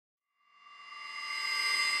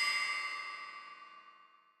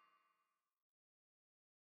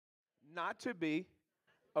not to be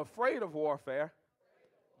afraid of warfare,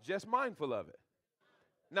 just mindful of it.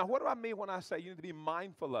 Now, what do I mean when I say you need to be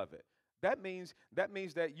mindful of it? That means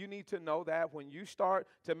that you need to know that when you start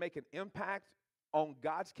to make an impact on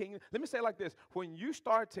God's kingdom, let me say it like this: when you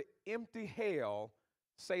start to empty hell,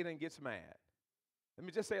 Satan gets mad. Let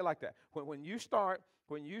me just say it like that. When you start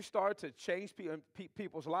to change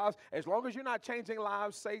people's lives, as long as you're not changing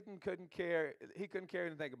lives, Satan couldn't care. He couldn't care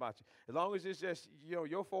anything about you. As long as it's just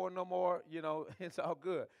you're for no more, it's all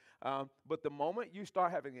good. But the moment you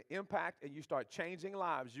start having an impact and you start changing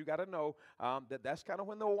lives, you got to know that's kind of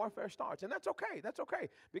when the warfare starts, and that's okay. That's okay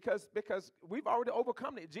because we've already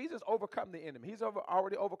overcome it. Jesus overcome the enemy. He's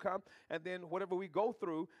already overcome, and then whatever we go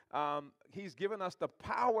through, He's given us the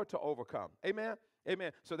power to overcome. Amen.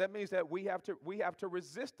 Amen. So that means that we have to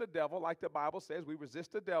resist the devil, like the Bible says. We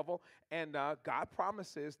resist the devil, and God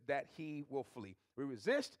promises that he will flee. We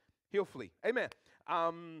resist, he'll flee. Amen.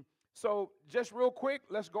 So just real quick,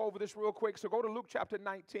 let's go over this real quick. So go to Luke chapter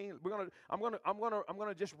 19. I'm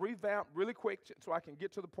gonna just revamp really quick so I can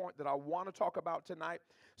get to the point that I want to talk about tonight.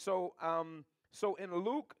 So in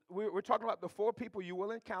Luke, we're talking about the 4 people you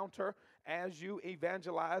will encounter as you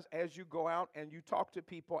evangelize, as you go out and you talk to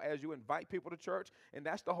people, as you invite people to church. And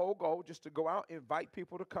that's the whole goal, just to go out, invite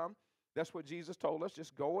people to come. That's what Jesus told us.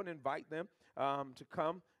 Just go and invite them to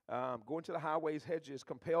come. Go into the highways, hedges,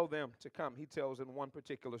 compel them to come, he tells in one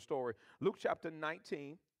particular story. Luke chapter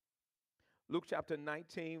 19,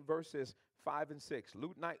 verses 5 and 6.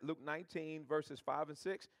 Luke 19, verses 5 and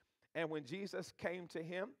 6. And when Jesus came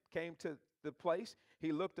to the place,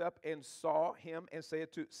 he looked up and saw him and said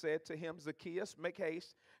to him, Zacchaeus, make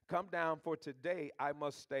haste, come down, for today I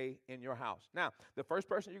must stay in your house. Now, the first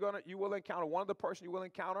person you will encounter, one of the person you will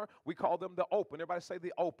encounter, we call them the open. Everybody say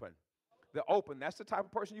the open. The open. That's the type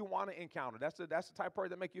of person you want to encounter. That's the type of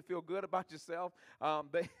person that make you feel good about yourself.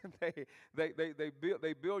 They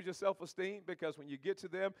build your self-esteem, because when you get to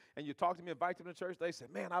them and you talk to them, invite them to church, they say,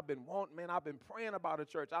 man, I've been praying about a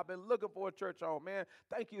church. I've been looking for a church home, man.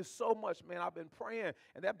 Thank you so much, man. I've been praying.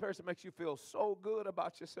 And that person makes you feel so good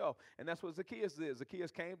about yourself. And that's what Zacchaeus did.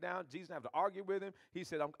 Zacchaeus came down. Jesus didn't have to argue with him. He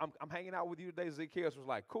said, I'm hanging out with you today. Zacchaeus was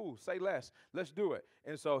like, cool, say less. Let's do it.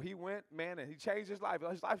 And so he went, man, and he changed his life.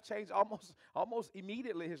 His life changed almost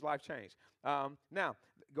immediately. His life changed. Now,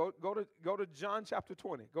 go to John chapter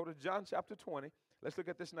 20. Go to John chapter 20. Let's look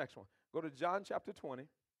at this next one. Go to John chapter 20.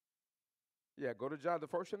 Yeah, go to John. The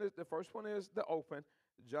first one is the open.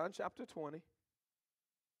 John chapter 20.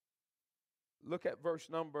 Look at verse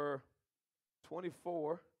number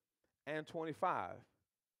 24 and 25.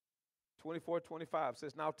 24, 25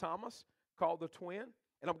 says, now Thomas, called the twin.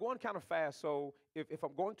 And I'm going kind of fast, so if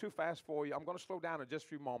I'm going too fast for you, I'm going to slow down in just a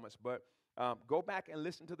few moments. But go back and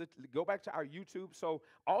go back to our YouTube. So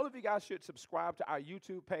all of you guys should subscribe to our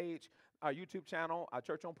YouTube page, our YouTube channel, our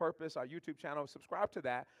Church on Purpose, our YouTube channel. Subscribe to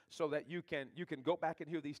that so that you can go back and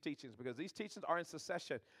hear these teachings, because these teachings are in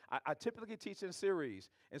succession. I typically teach in series,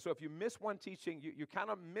 and so if you miss one teaching, you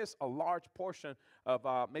kind of miss a large portion of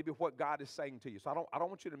maybe what God is saying to you. So I don't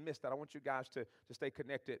want you to miss that. I want you guys to stay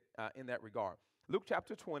connected in that regard.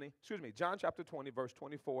 John chapter 20, verse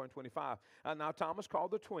 24 and 25. Now Thomas,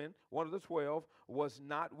 called the twin, one of the 12, was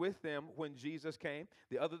not with them when Jesus came.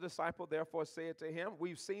 The other disciple therefore said to him,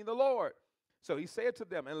 we've seen the Lord. So he said to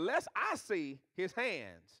them, unless I see his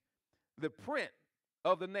hands, the print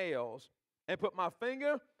of the nails, and put my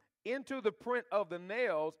finger into the print of the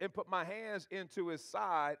nails, and put my hands into his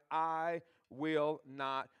side, I will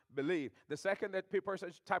not believe. The second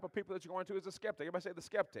type of people that you're going to is the skeptic. Everybody say the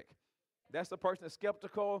skeptic. That's the person that's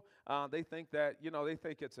skeptical. They think that, they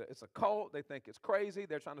think it's a cult. They think it's crazy.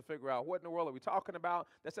 They're trying to figure out what in the world are we talking about.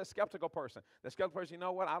 That's a skeptical person. The skeptical person, you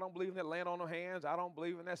know what? I don't believe in that laying on no hands. I don't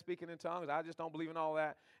believe in that speaking in tongues. I just don't believe in all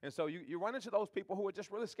that. And so you run into those people who are just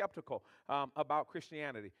really skeptical about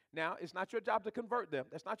Christianity. Now, it's not your job to convert them.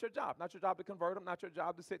 That's not your job. Not your job to convert them. Not your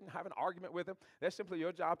job to sit and have an argument with them. That's simply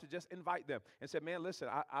your job to just invite them and say, man, listen,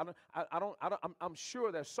 I'm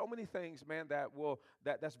sure there's so many things, man,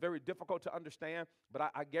 that's very difficult to understand,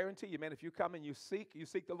 but I guarantee you, man, if you come and you seek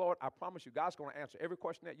the Lord, I promise you, God's going to answer every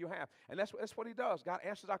question that you have. And that's what he does. God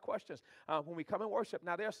answers our questions when we come and worship.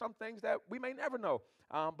 Now, there are some things that we may never know,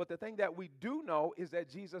 but the thing that we do know is that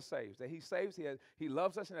Jesus saves, that he saves, he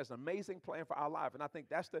loves us, and has an amazing plan for our life. And I think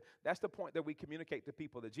that's the point that we communicate to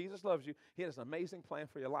people, that Jesus loves you. He has an amazing plan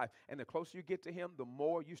for your life. And the closer you get to him, the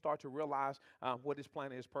more you start to realize what his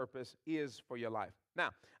plan and his purpose is for your life.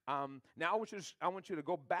 Now I want you to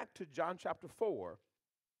go back to John chapter 4.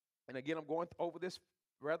 And again, I'm going over this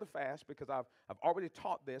rather fast because I've already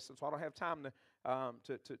taught this, and so I don't have time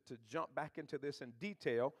to jump back into this in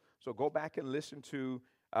detail. So go back and listen to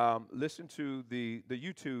listen to the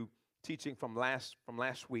YouTube teaching from last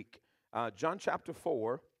week. John chapter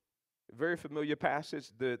 4, very familiar passage,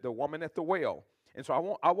 the woman at the well. And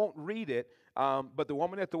so I won't read it, but the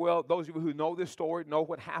woman at the well, those of you who know this story know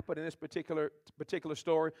what happened in this particular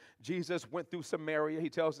story. Jesus went through Samaria. He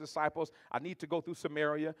tells his disciples, I need to go through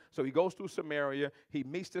Samaria. So he goes through Samaria. He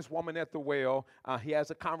meets this woman at the well. He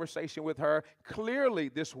has a conversation with her. Clearly,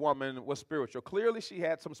 this woman was spiritual. Clearly, she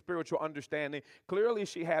had some spiritual understanding. Clearly,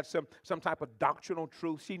 she had some type of doctrinal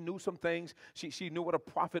truth. She knew some things. She knew what a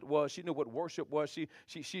prophet was. She knew what worship was.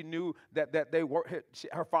 She knew that they were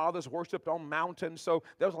her fathers worshipped on mountains. So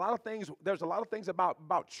there's a lot of things. There's a lot of things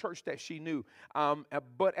about church that she knew.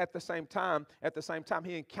 But at the same time,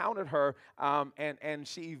 he encountered her, and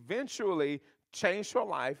she eventually changed her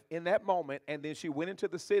life in that moment. And then she went into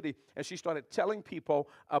the city and she started telling people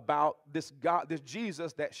about this God, this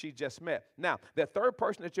Jesus that she just met. Now, the third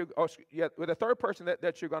person that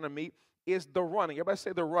you're going to meet is the running. Everybody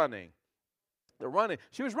say the running. The running.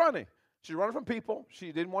 She was running. She's running from people.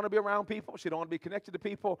 She didn't want to be around people. She didn't want to be connected to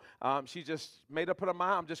people. She just made up her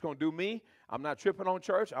mind, I'm just going to do me. I'm not tripping on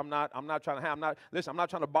church. I'm not trying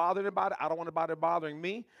to bother anybody. I don't want anybody bothering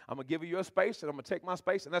me. I'm going to give you your space, and I'm going to take my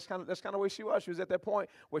space. And that's kind of where she was. She was at that point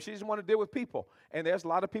where she didn't want to deal with people. And there's a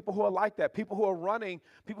lot of people who are like that. People who are running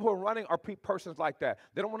are persons like that.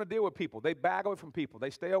 They don't want to deal with people. They back away from people. They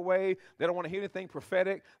stay away. They don't want to hear anything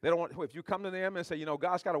prophetic. They don't want, if you come to them and say,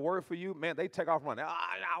 God's got a word for you, man, they take off running.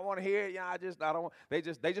 I want to hear it. I don't. They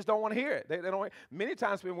just don't want to hear it. They don't. Many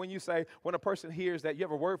times when a person hears that you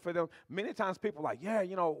have a word for them, many times people are like, yeah,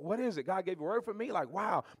 what is it? God gave you a word for me? Like,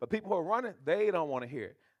 wow. But people who are running, they don't want to hear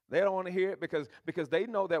it. They don't want to hear it because they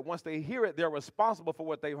know that once they hear it, they're responsible for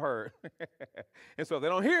what they've heard. And so if they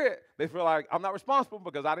don't hear it, they feel like, I'm not responsible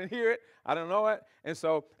because I didn't hear it. I didn't know it. And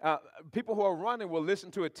so people who are running will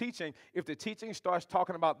listen to a teaching. If the teaching starts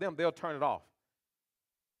talking about them, they'll turn it off.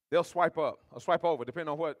 They'll swipe up or swipe over,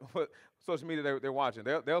 depending on what social media they're watching.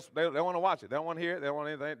 They want to watch it. They don't want to hear it. They don't want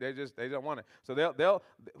anything. They don't want it. So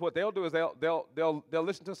what they'll do is they'll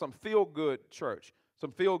listen to some feel good church,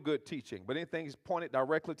 some feel good teaching. But anything's pointed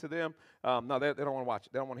directly to them, no, they don't want to watch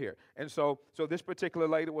it. They don't want to hear it. And so this particular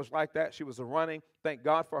lady was like that. She was running. Thank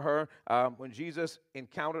God for her. When Jesus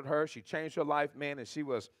encountered her, she changed her life, man, and she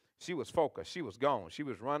was focused. She was gone. She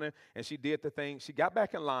was running, and she did the thing. She got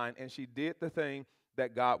back in line, and she did the thing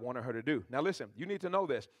that God wanted her to do. Now listen, you need to know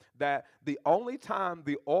this, that the only time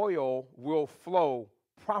the oil will flow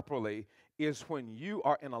properly is when you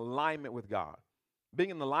are in alignment with God.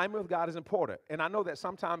 Being in alignment with God is important. And I know that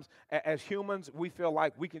sometimes as humans, we feel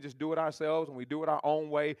like we can just do it ourselves and we do it our own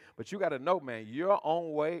way. But you got to know, man, your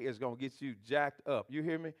own way is going to get you jacked up. You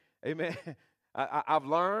hear me? Amen. I've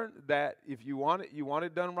learned that if you want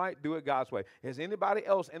it done right, do it God's way. Is anybody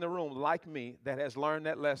else in the room like me that has learned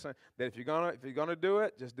that lesson? That if you're gonna do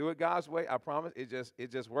it, just do it God's way. I promise. It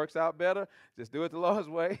just works out better. Just do it the Lord's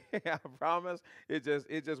way. I promise. It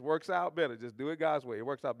just works out better. Just do it God's way. It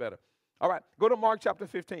works out better. All right. Go to Mark chapter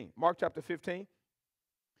 15. Mark chapter 15.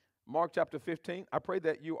 Mark chapter 15. I pray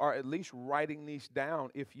that you are at least writing these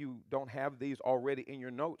down if you don't have these already in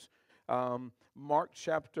your notes. Mark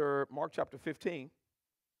chapter 15.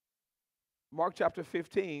 Mark chapter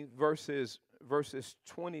 15, verses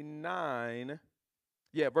 29.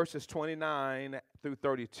 Yeah, verses 29 through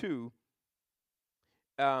 32.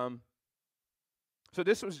 So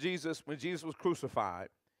this was Jesus when Jesus was crucified.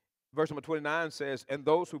 Verse number 29 says, and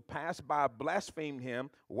those who passed by blasphemed him,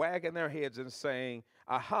 wagging their heads and saying,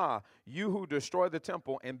 aha, you who destroy the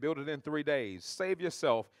temple and build it in 3 days, save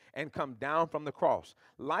yourself and come down from the cross.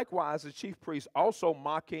 Likewise, the chief priests also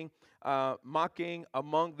mocking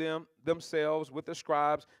among themselves with the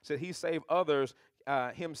scribes, said he saved others,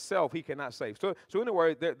 himself he cannot save. So in a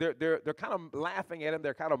word, they're kind of laughing at him.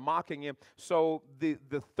 They're kind of mocking him. So the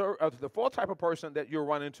fourth type of person that you'll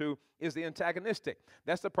run into is the antagonistic.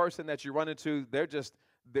 That's the person that you run into. They're just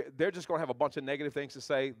going to have a bunch of negative things to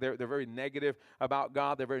say. They're very negative about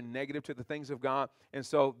God. They're very negative to the things of God. And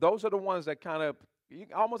so those are the ones that kind of, you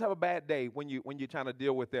almost have a bad day when you're trying to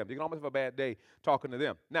deal with them. You can almost have a bad day talking to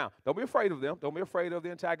them. Now, don't be afraid of them. Don't be afraid of the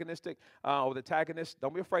antagonistic or the antagonist.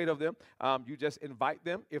 Don't be afraid of them. You just invite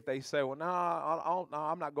them. If they say, well,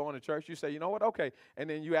 I'm not going to church, you say, you know what, okay. And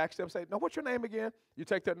then you ask them, say, no, what's your name again? You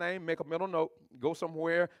take their name, make a mental note, go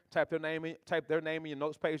somewhere, type their name in your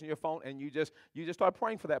notes page in your phone, and you just start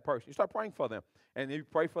praying for that person. You start praying for them. And you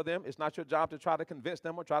pray for them. It's not your job to try to convince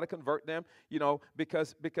them or try to convert them,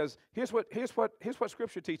 because here's what what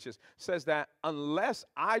Scripture teaches. Says that unless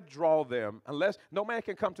I draw them, unless no man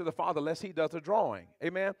can come to the Father unless he does the drawing.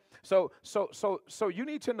 Amen. So you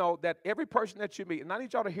need to know that every person that you meet, and I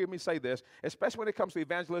need y'all to hear me say this, especially when it comes to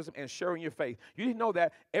evangelism and sharing your faith. You need to know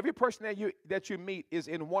that every person that you meet is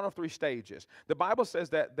in one of three stages. The Bible says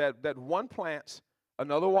that one plants,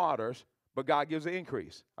 another waters, but God gives the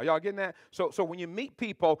increase. Are y'all getting that? So when you meet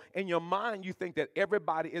people, in your mind, you think that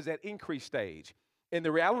everybody is at increase stage. And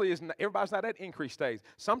the reality is everybody's not at increase stage.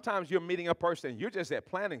 Sometimes you're meeting a person, you're just at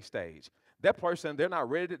planning stage. That person, they're not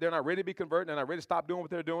ready to be converted. They're not ready to stop doing what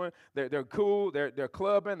they're doing. They're cool. They're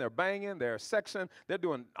clubbing. They're banging. They're sexing. They're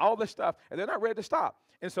doing all this stuff, and they're not ready to stop.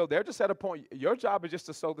 And so they're just at a point. Your job is just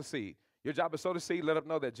to sow the seed. Your job is to sow the seed. Let them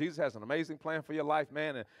know that Jesus has an amazing plan for your life,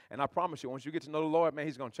 man. And I promise you, once you get to know the Lord, man,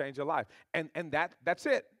 He's going to change your life. And that's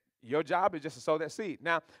it. Your job is just to sow that seed.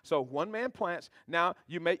 Now, so one man plants. Now,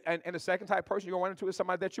 you may, and the second type of person you're going to run into is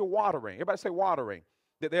somebody that you're watering. Everybody say watering.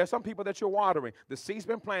 There are some people that you're watering. The seed's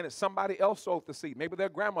been planted. Somebody else sowed the seed. Maybe their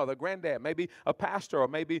grandmother, granddad, maybe a pastor, or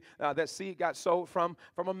maybe that seed got sowed from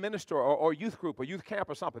a minister or youth group or youth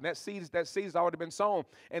camp or something. That seed's already been sown.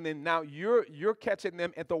 And then now you're catching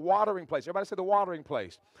them at the watering place. Everybody say the watering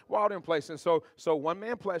place. Watering place. And so one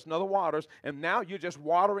man plants, another waters, and now you're just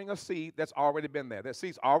watering a seed that's already been there. That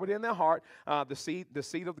seed's already in their heart. The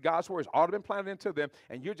seed of God's word has already been planted into them,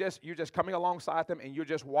 and you're just coming alongside them, and you're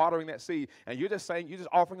just watering that seed, and you're just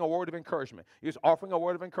offering a word of encouragement. You're just offering a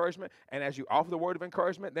word of encouragement, and as you offer the word of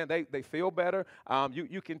encouragement, then they feel better.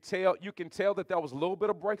 You can tell that there was a little bit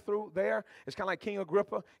of breakthrough there. It's kind of like King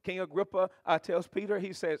Agrippa. King Agrippa tells Peter,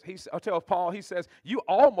 tells Paul, he says, you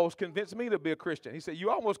almost convinced me to be a Christian. He said, you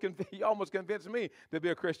almost convinced me to be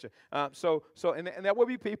a Christian. And there will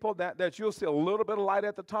be people that you'll see a little bit of light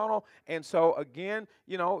at the tunnel. And so again,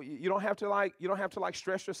 you don't have to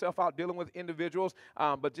stress yourself out dealing with individuals,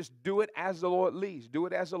 but just do it as the Lord leads. Do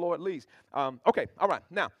it as the Lord leads. Okay, all right.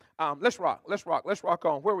 Now, let's rock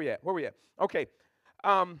on. Where we at? Okay.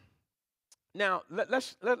 Now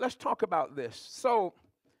let's talk about this. So,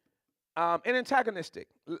 an antagonistic.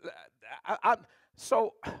 I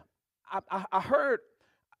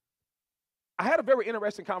had a very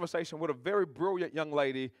interesting conversation with a very brilliant young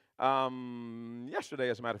lady yesterday,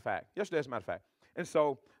 as a matter of fact. And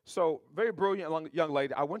so very brilliant young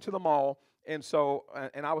lady. I went to the mall. And so,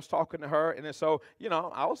 and I was talking to her, and then so,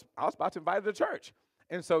 I was about to invite her to church.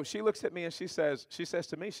 And so she looks at me and she says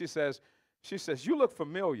to me, she says, you look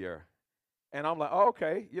familiar. And I'm like, oh,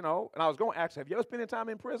 okay, And I was going to ask her, have you ever spent any time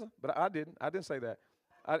in prison? But I didn't say that.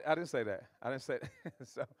 I didn't say that.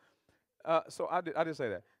 So I didn't say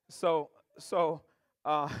that. So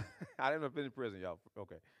I didn't have been in prison, y'all.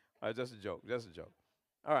 Okay. All right, just a joke.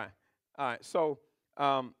 All right. So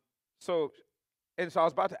and so I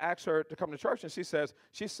was about to ask her to come to church, and she says,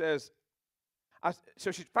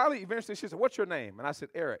 so she finally, eventually, she said, what's your name? And I said,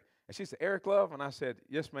 Eric. And she said, Eric Love? And I said,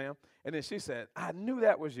 yes, ma'am. And then she said, I knew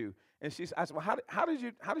that was you. And I said, well, how did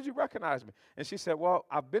you recognize me? And she said, well,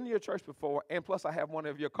 I've been to your church before, and plus I have one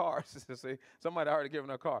of your cars. See, somebody already given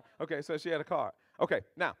her a car. Okay, so she had a car. Okay,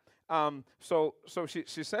 now, so she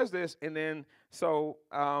says this, and then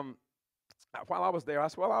while I was there, I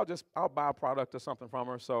said, well, I'll buy a product or something from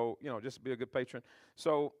her, so, just to be a good patron.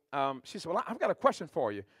 So she said, well, I've got a question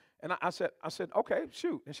for you. And I said, okay,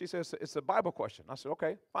 shoot. And she says, it's a Bible question. I said,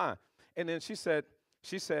 okay, fine. And then she said,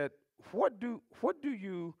 what do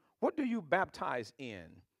you baptize in?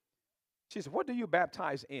 She said, what do you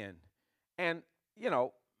baptize in? And,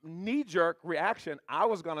 knee-jerk reaction, I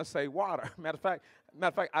was going to say water. Matter of fact,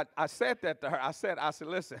 I said that to her. I said,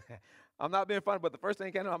 listen, I'm not being funny, but the first thing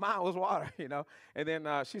that came to my mind was water, And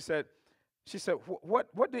then she said,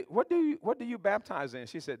 what do you baptize in?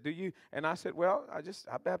 She said, do you? And I said, well,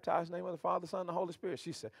 I baptize in the name of the Father, Son, and the Holy Spirit.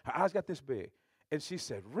 She said, her eyes got this big. And she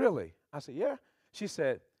said, really? I said, yeah. She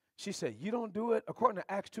said, you don't do it according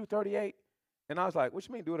to Acts 2:38? And I was like, what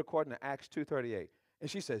you mean do it according to Acts 2:38? And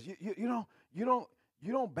she says, you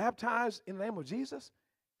don't baptize in the name of Jesus?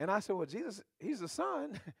 And I said, well, Jesus, He's the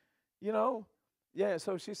Son, Yeah,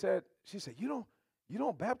 so she said, you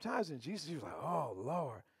don't baptize in Jesus? She was like, oh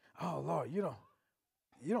Lord, you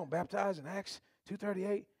don't baptize in Acts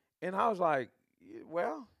 2:38? And I was like,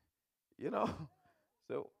 well,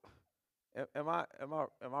 so am I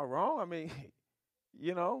wrong? I mean,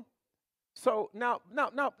 So now,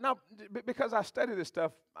 because I studied this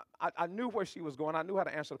stuff, I knew where she was going. I knew how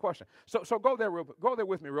to answer the question. So go there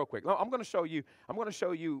with me real quick. I'm going to show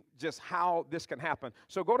you just how this can happen.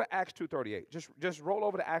 So go to Acts 2:38. Just roll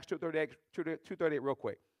over to Acts 2:38 real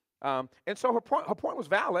quick. And so her point was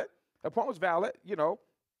valid. Go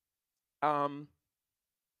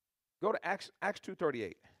to Acts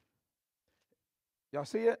 2:38. Y'all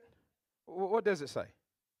see it? What does it say?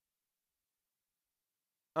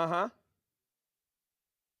 Uh-huh.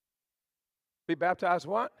 Be baptized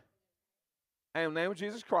what? And in the name of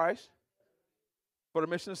Jesus Christ for the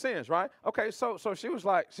remission of sins, right? Okay, so she was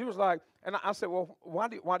like, and I said, well, why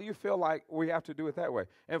do you feel like we have to do it that way?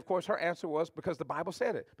 And of course, her answer was because the Bible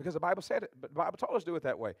said it. Because the Bible said it. But the Bible told us to do it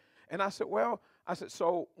that way. And I said,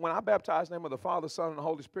 so when I baptize in the name of the Father, Son, and the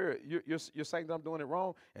Holy Spirit, you're saying that I'm doing it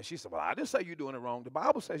wrong? And she said, well, I didn't say you're doing it wrong. The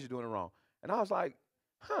Bible says you're doing it wrong. And I was like,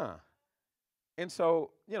 huh. And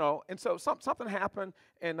so, something happened,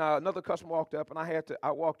 and another customer walked up, and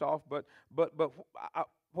I walked off. But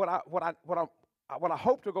what I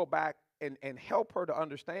hope to go back and help her to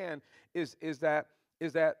understand is that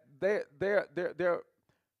they're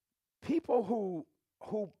people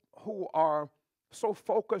who are so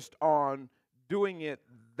focused on doing it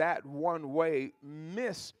that one way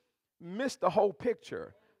miss the whole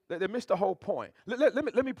picture. They missed the whole point.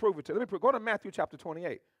 Let me prove it to you. Go to Matthew chapter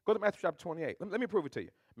 28. Go to Matthew chapter 28. Let me prove it to you.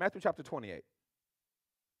 Matthew chapter 28.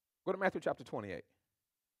 Go to Matthew chapter 28.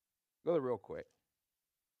 Go there real quick.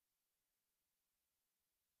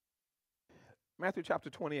 Matthew chapter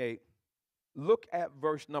 28. Look at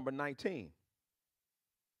verse number 19.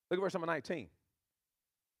 Look at verse number 19.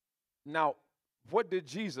 Now, what did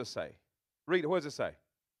Jesus say? Read it. What does it say?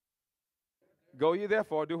 Go ye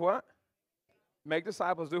therefore, do what? Make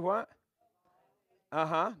disciples, do what?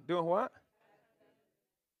 Doing what?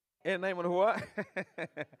 In the name of the what?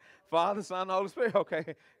 Father, Son, and Holy Spirit.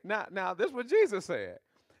 Okay. Now this is what Jesus said.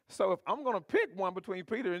 So if I'm going to pick one between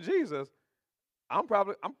Peter and Jesus, I'm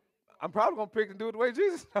probably going to pick and do it the way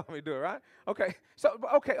Jesus told me to do it, right? Okay. So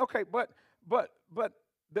okay, but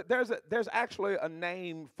there's actually a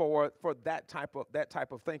name for that type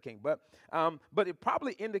of thinking, but it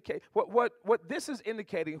probably indicates what this is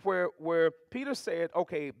indicating, where Peter said,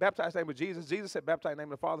 okay, baptize in the name of Jesus. Jesus said, baptize in the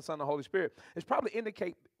name of the Father, Son, and the Holy Spirit. It's probably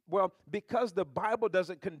indicate, well, because the Bible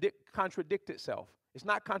doesn't contradict itself. It's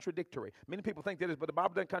not contradictory. Many people think that it is, but the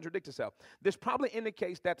Bible doesn't contradict itself. This probably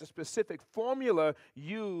indicates that the specific formula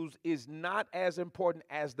used is not as important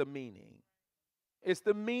as the meaning. It's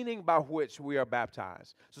the meaning by which we are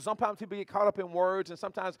baptized. So sometimes people get caught up in words, and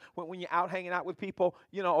sometimes when you're out hanging out with people,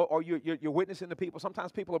 or you're witnessing to people,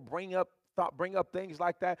 sometimes people will bring up things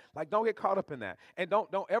like that. Like, don't get caught up in that, and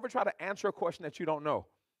don't ever try to answer a question that you don't know.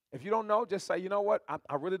 If you don't know, just say, you know what,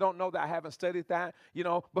 I really don't know that. I haven't studied that,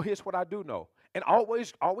 but here's what I do know. And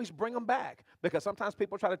always bring them back, because sometimes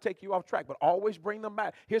people try to take you off track, but always bring them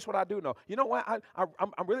back. Here's what I do know. You know what?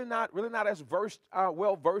 I'm really not as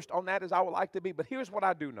well versed on that as I would like to be, but here's what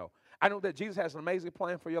I do know. I know that Jesus has an amazing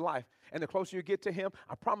plan for your life, and the closer you get to Him,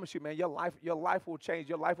 I promise you, man, your life will change.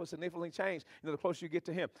 Your life will significantly change. The closer you get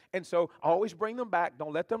to Him. And so always bring them back.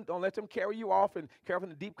 Don't let them carry you off and carry off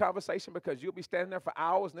in a deep conversation, because you'll be standing there for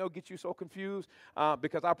hours and they'll get you so confused.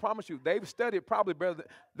 Because I promise you, they've studied probably better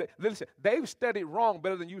than. Listen, they've studied wrong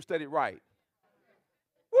better than you studied right.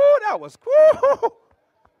 Woo, that was cool.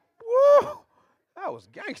 Woo, that was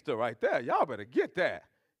gangster right there. Y'all better get that.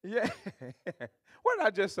 Yeah. What did I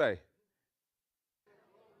just say?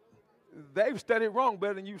 They've studied wrong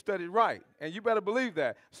better than you studied right, and you better believe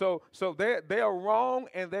that. So they are wrong,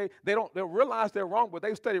 and they'll realize they're wrong, but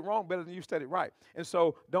they've studied wrong better than you studied right. And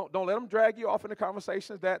so don't let them drag you off into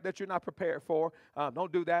conversations that you're not prepared for.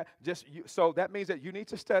 Don't do that. So that means that you need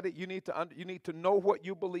to study. You need to know what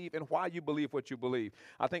you believe and why you believe what you believe.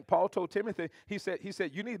 I think Paul told Timothy. He said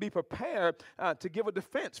you need to be prepared to give a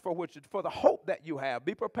defense for the hope that you have.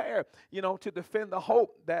 Be prepared, to defend the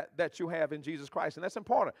hope that you have in Jesus Christ, and that's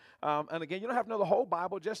important. And again, you don't have to know the whole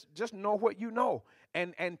Bible. Just know what you know,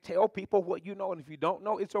 and tell people what you know. And if you don't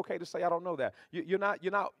know, it's okay to say, I don't know that. You're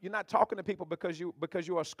not talking to people because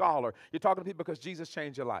you're a scholar. You're talking to people because Jesus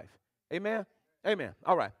changed your life. Amen. Amen.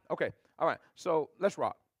 All right. Okay. All right. So let's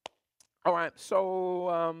rock. All right.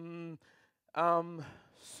 So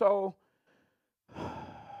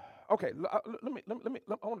okay. Let me.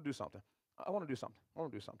 I want to do something. I want to do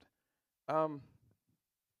something. I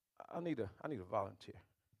need a volunteer.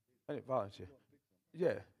 I need a volunteer.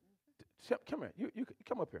 Yeah. Come here. You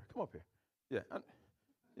come up here. Come up here. Yeah.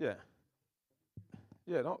 Yeah.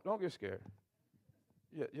 Yeah. Don't get scared.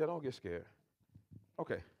 Yeah. Don't get scared.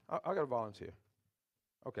 Okay. I got a volunteer.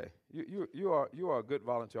 Okay. You are a good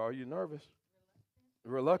volunteer. Are you nervous?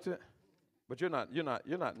 Reluctant? But you're not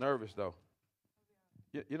nervous though.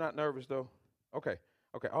 You're not nervous though. Okay.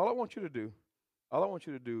 Okay. All I want you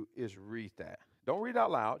to do is read that. Don't read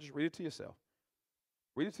out loud. Just read it to yourself.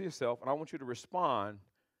 Read it to yourself, and I want you to respond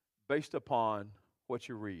based upon what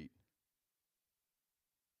you read.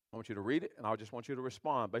 I want you to read it, and I just want you to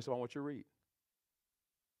respond based upon what you read.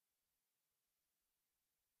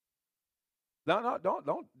 No,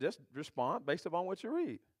 don't just respond based upon what you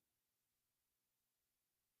read.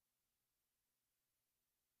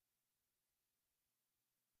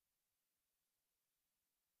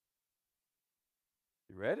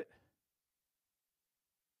 You read it?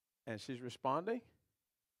 And she's responding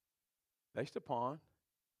based upon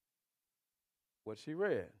what she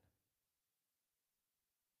read.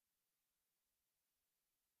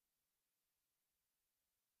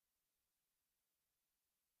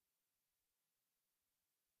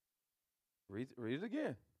 Read it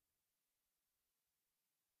again.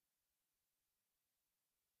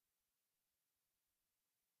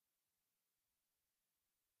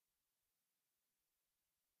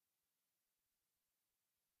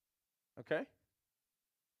 Okay?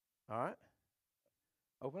 All right.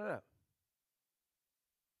 Open it up.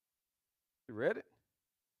 You read it?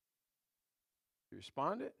 You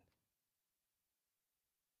responded?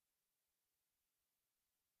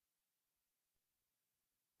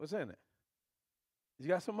 What's in it? You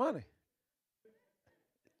got some money.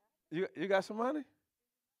 You got some money?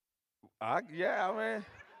 Yeah, I mean,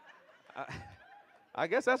 I, I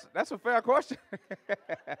guess that's a fair question.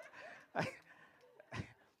 I,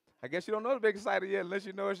 I guess you don't know the big side yet unless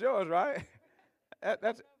you know it's yours, right?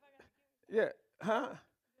 That's yeah, huh?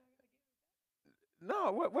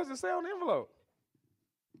 No, what's it say on the envelope?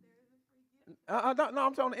 No, I'm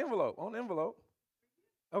talking on the envelope. On the envelope.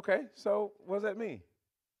 Okay, so what does that mean?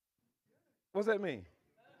 What's that mean?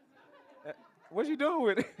 What you doing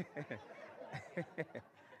with it?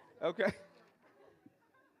 Okay.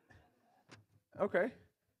 Okay.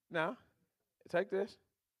 Now, take this.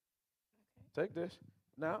 Take this.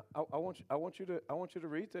 Now, I want you to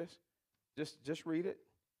read this. Just read it.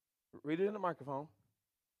 Read it in the microphone.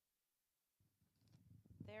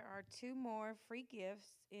 There are 2 more free gifts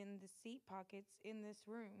in the seat pockets in this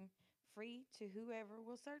room, free to whoever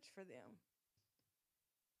will search for them.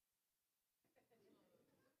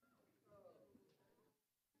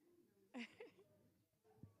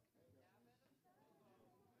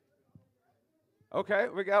 Okay,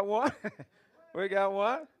 we got one. We got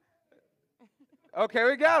one. Okay,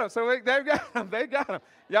 we got them. So they've got them. They got them.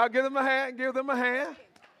 Y'all give them a hand. Give them a hand.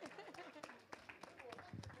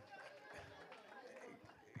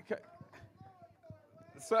 Okay.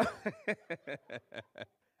 So,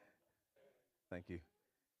 thank you.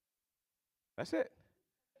 That's it.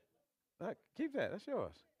 Keep that. That's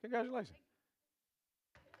yours. Congratulations.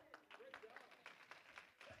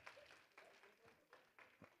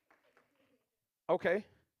 Okay.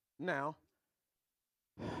 Now,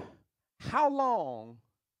 how long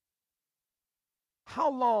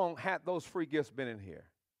had those free gifts been in here?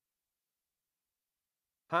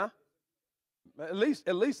 Huh? At least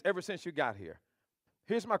ever since you got here.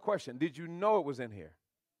 Here's my question. Did you know it was in here?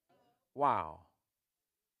 Wow.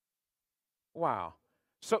 Wow.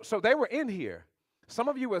 So they were in here. Some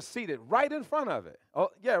of you were seated right in front of it. Oh,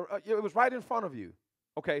 yeah, it was right in front of you.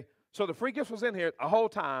 Okay. So the free gift was in here the whole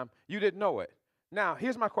time. You didn't know it. Now,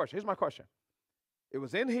 here's my question. It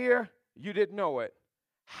was in here. You didn't know it.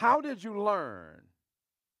 How did you learn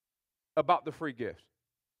about the free gift?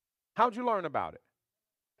 How'd you learn about it?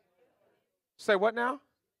 Say what now?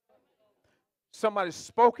 Somebody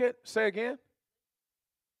spoke it. Say again.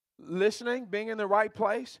 Listening, being in the right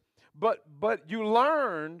place. But you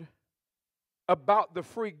learned about the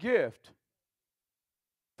free gift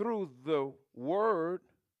through the word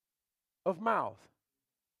of mouth.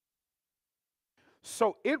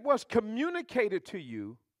 So it was communicated to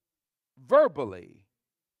you verbally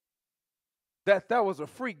that there was a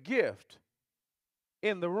free gift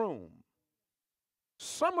in the room.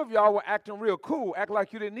 Some of y'all were acting real cool, act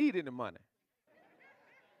like you didn't need any money.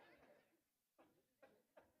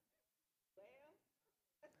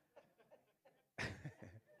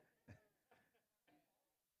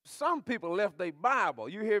 Some people left their Bible.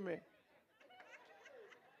 You hear me?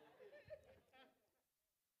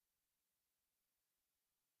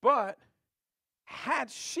 But had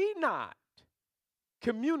she not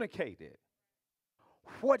communicated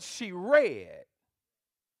what she read,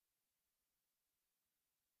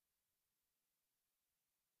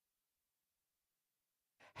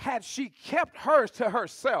 had she kept hers to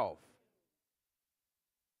herself,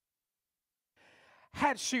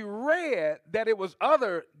 had she read that it was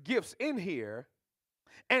other gifts in here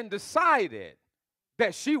and decided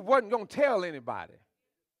that she wasn't going to tell anybody,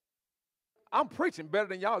 I'm preaching better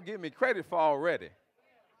than y'all give me credit for already.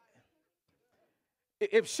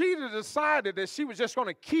 If she'd have decided that she was just going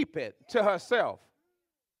to keep it to herself,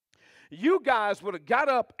 you guys would have got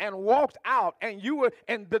up and walked out, and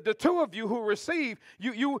the 2 of you who received,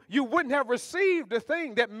 you wouldn't have received the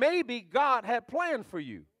thing that maybe God had planned for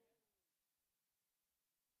you.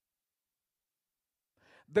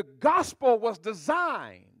 The gospel was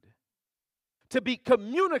designed to be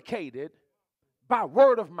communicated by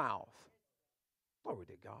word of mouth. Glory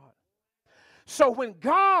to God. So when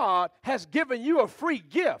God has given you a free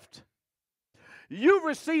gift, you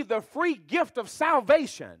receive the free gift of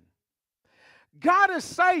salvation. God is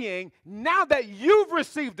saying, now that you've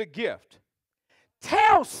received the gift,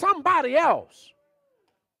 tell somebody else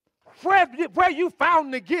where you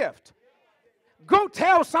found the gift. Go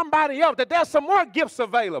tell somebody else that there's some more gifts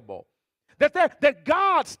available. That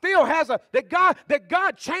God still has that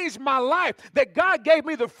God changed my life, that God gave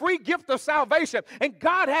me the free gift of salvation, and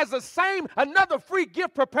God has another free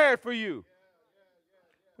gift prepared for you.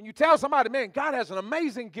 When you tell somebody, man, God has an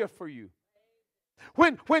amazing gift for you.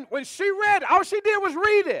 When she read, all she did was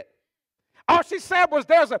read it. All she said was,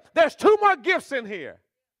 there's two more gifts in here.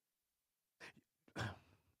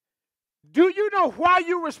 Do you know why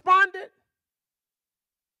you responded?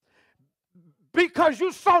 Because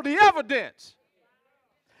you saw the evidence.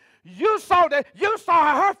 You saw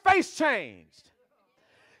her face changed.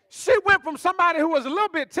 She went from somebody who was a little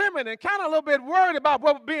bit timid and kind of a little bit worried about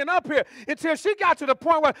what being up here until she got to the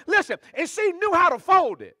point where, listen, and she knew how to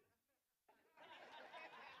fold it.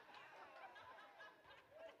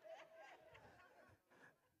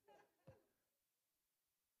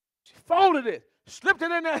 She folded it, slipped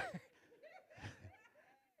it in there.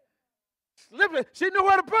 Slipped it. She knew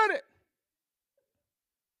where to put it.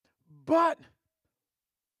 But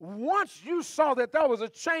once you saw that there was a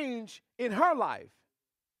change in her life,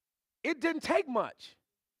 it didn't take much.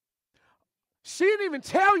 She didn't even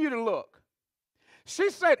tell you to look. She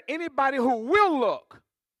said anybody who will look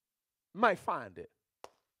might find it.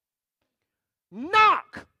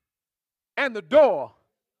 Knock, and the door.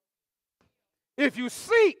 If you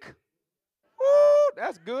seek, ooh,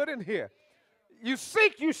 that's good in here. You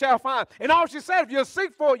seek, you shall find. And all she said, if you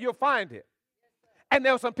seek for it, you'll find it. And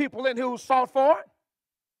there were some people in here who sought for it,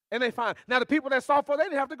 and they find it. Now, the people that sought for it, they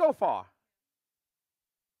didn't have to go far.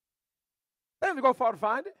 They didn't have to go far to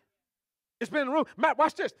find it. It's been in the room. Matt,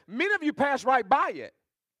 watch this. Many of you passed right by it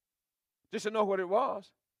just to know what it was.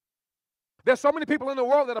 There's so many people in the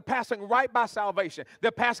world that are passing right by salvation.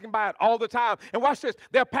 They're passing by it all the time. And watch this.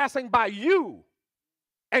 They're passing by you,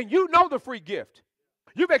 and you know the free gift.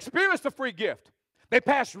 You've experienced the free gift. They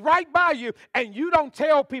pass right by you, and you don't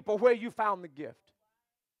tell people where you found the gift.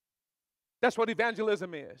 That's what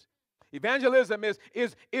evangelism is. Evangelism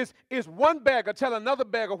is one beggar telling another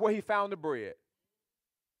beggar where he found the bread.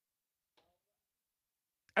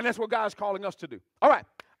 And that's what God's calling us to do. All right.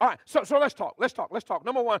 So let's talk.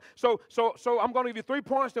 Number one. So I'm going to give you 3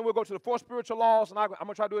 points, then we'll go to the 4 spiritual laws, and I'm going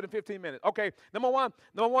to try to do it in 15 minutes. Okay. Number one,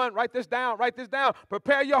 write this down.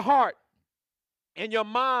 Prepare your heart and your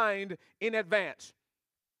mind in advance.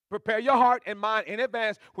 Prepare your heart and mind in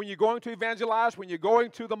advance when you're going to evangelize, when you're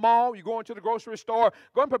going to the mall, you're going to the grocery store.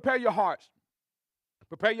 Go and prepare your hearts.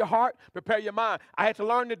 Prepare your heart, prepare your mind. I had to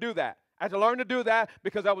learn to do that.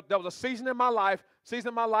 Because there was a season in my life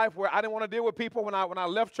where I didn't want to deal with people. When I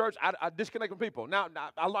left church, I disconnected from people. Now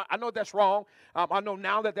I know that's wrong. I know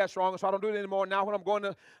now that that's wrong, so I don't do it anymore. Now when I'm going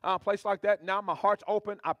to a place like that, now my heart's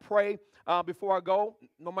open. I pray before I go.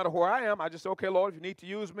 No matter where I am, I just say, okay, Lord, if you need to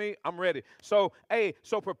use me, I'm ready. So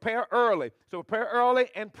prepare early. So prepare early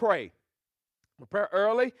and pray. Prepare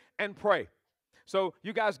early and pray. So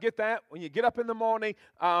you guys get that? When you get up in the morning,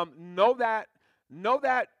 know that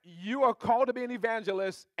you are called to be an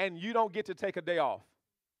evangelist and you don't get to take a day off.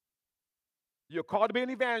 You're called to be an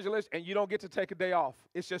evangelist and you don't get to take a day off.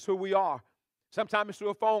 It's just who we are. Sometimes it's through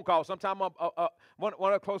a phone call. Sometimes one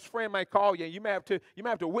of a close friend might call you, and you may have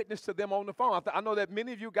to witness to them on the phone. I know that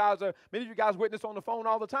many of you guys witness on the phone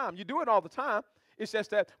all the time. You do it all the time. It's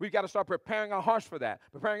just that we've got to start preparing our hearts for that.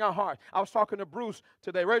 Preparing our hearts. I was talking to Bruce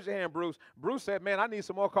today. Raise your hand, Bruce. Bruce said, "Man, I need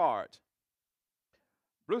some more cards."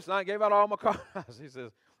 Bruce and I gave out all my cards. He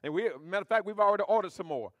says, and matter of fact, we've already ordered some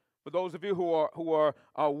more. For those of you who are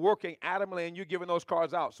working adamantly and you're giving those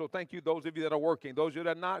cards out. So thank you, those of you that are working. Those of you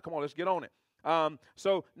that are not, come on, let's get on it.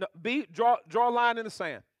 Draw a line in the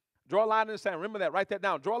sand. Draw a line in the sand. Remember that. Write that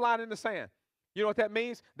down. Draw a line in the sand. You know what that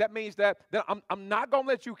means? That means that I'm not going to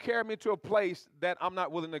let you carry me to a place that I'm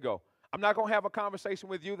not willing to go. I'm not going to have a conversation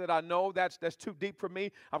with you that I know that's too deep for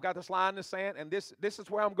me. I've got this line in the sand, and this is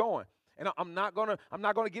where I'm going. And I'm not going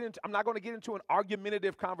to get into an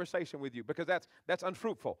argumentative conversation with you, because that's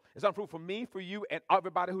unfruitful. It's unfruitful for me, for you, and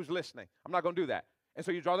everybody who's listening. I'm not going to do that. And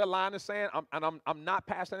so you draw that line in the sand, I'm not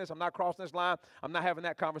passing this. I'm not crossing this line. I'm not having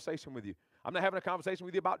that conversation with you. I'm not having a conversation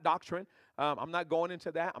with you about doctrine. I'm not going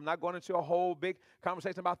into that. I'm not going into a whole big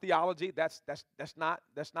conversation about theology. That's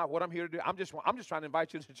not what I'm here to do. I'm just trying to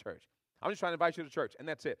invite you to church. I'm just trying to invite you to church, and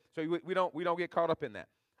that's it. So we don't get caught up in that.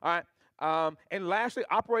 All right. And lastly,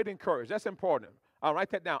 operate in courage. That's important. I'll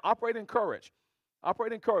write that down. Operate in courage.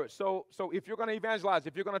 Operate in courage. So if you're going to evangelize,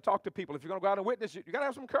 if you're going to talk to people, if you're going to go out and witness, you got to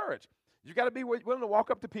have some courage. You got to be willing to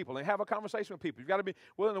walk up to people and have a conversation with people. You got to be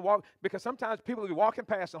willing to walk, because sometimes people will be walking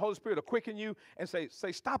past and the Holy Spirit will quicken you and say,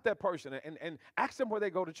 stop that person and ask them where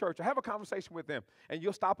they go to church, or have a conversation with them. And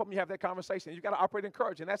you'll stop them, you have that conversation. You got to operate in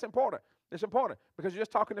courage, and that's important. It's important because you're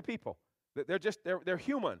just talking to people. They're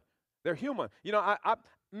human. They're human. You know,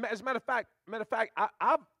 as a matter of fact,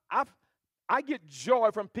 I get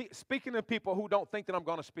joy from speaking to people who don't think that I'm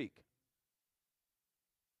going to speak.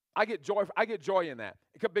 I get joy in that,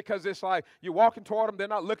 because it's like you're walking toward them, they're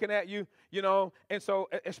not looking at you, you know. And so,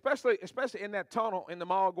 especially in that tunnel in the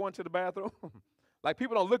mall going to the bathroom, like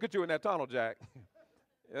people don't look at you in that tunnel, Jack.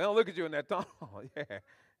 They don't look at you in that tunnel.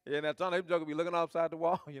 Yeah, in that tunnel, they're going to be looking outside the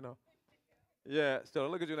wall, you know. Yeah, still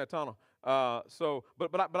look at you in that tunnel.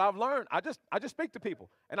 But I've learned, I just speak to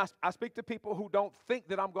people, and I speak to people who don't think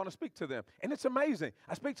that I'm going to speak to them, and it's amazing.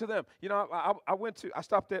 I speak to them. You know, I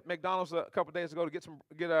stopped at McDonald's a couple of days ago to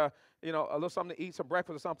get a little something to eat, some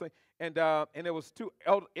breakfast or something, and there was two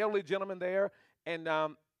elderly gentlemen there, and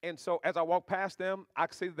so as I walked past them, I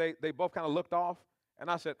could see they both kind of looked off,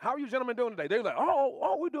 and I said, "How are you gentlemen doing today?" They were like,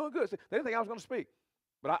 "Oh, we're doing good." They didn't think I was going to speak.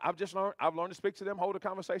 But I've learned to speak to them, hold a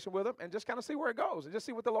conversation with them, and just kind of see where it goes, and just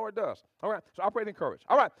see what the Lord does. All right, so operate in courage.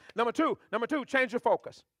 All right, number two, change your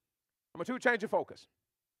focus. Number two, change your focus.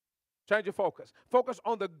 Change your focus. Focus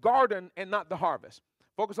on the garden and not the harvest.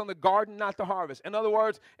 Focus on the garden, not the harvest. In other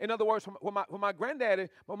words, when my granddad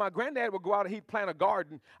would go out and he'd plant a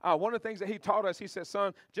garden, one of the things that he taught us, he said,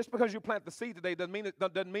 "Son, just because you plant the seed today doesn't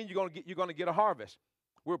mean you're going to get a harvest.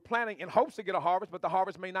 We're planting in hopes to get a harvest, but the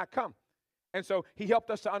harvest may not come." And so he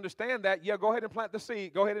helped us to understand that, yeah, go ahead and plant the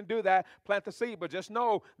seed. Go ahead and do that. Plant the seed. But just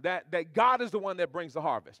know that God is the one that brings the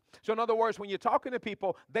harvest. So in other words, when you're talking to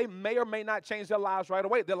people, they may or may not change their lives right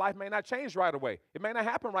away. Their life may not change right away. It may not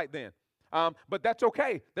happen right then. But that's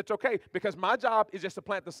okay. That's okay, because my job is just to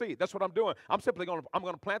plant the seed. That's what I'm doing. I'm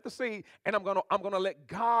going to plant the seed, and I'm going to let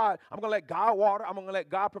God water. I'm going to let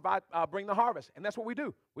God provide, bring the harvest. And that's what we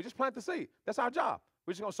do. We just plant the seed. That's our job.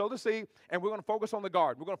 We're just going to sow the seed, and we're going to focus on the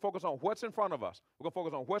garden. We're going to focus on what's in front of us. We're going to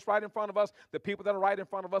focus on what's right in front of us, the people that are right in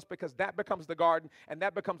front of us, because that becomes the garden, and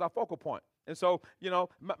that becomes our focal point. And so, you know,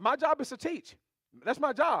 my job is to teach. That's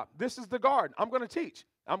my job. This is the garden. I'm going to teach.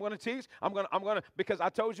 I'm going to teach. I'm going to, because I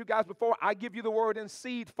told you guys before, I give you the word in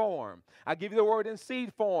seed form. I give you the word in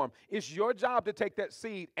seed form. It's your job to take that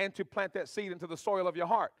seed and to plant that seed into the soil of your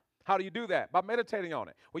heart. How do you do that? By meditating on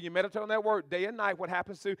it. When you meditate on that word day and night, what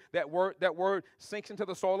happens to that word? That word sinks into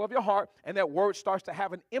the soil of your heart, and that word starts to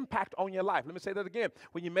have an impact on your life. Let me say that again.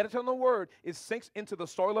 When you meditate on the word, it sinks into the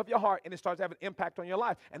soil of your heart, and it starts to have an impact on your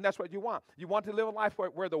life. And that's what you want. You want to live a life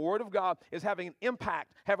where the word of God is having an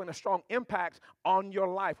impact, having a strong impact on your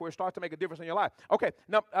life, where it starts to make a difference in your life. Okay,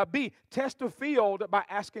 now B, test the field by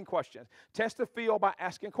asking questions. Test the field by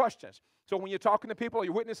asking questions. So when you're talking to people or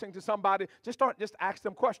you're witnessing to somebody, just ask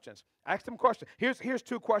them questions. Ask them questions. Here's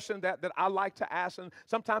two questions that I like to ask, and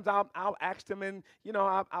sometimes I'll ask them, and you know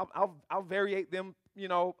I'll variate them, you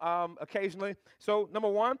know, occasionally. So number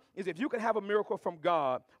one is, if you could have a miracle from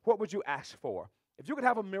God, what would you ask for? If you could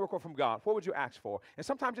have a miracle from God, what would you ask for? And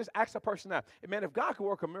sometimes just ask the person that, man, if God could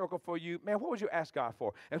work a miracle for you, man, what would you ask God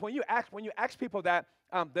for? And when you ask people that,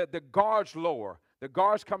 the guards lower. The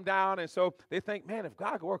guards come down, and so they think, man, if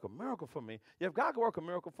God could work a miracle for me, if God could work a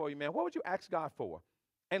miracle for you, man, what would you ask God for?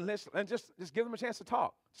 And just give them a chance to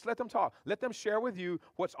talk. Just let them talk. Let them share with you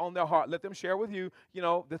what's on their heart. Let them share with you, you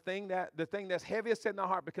know, the thing that's heaviest in their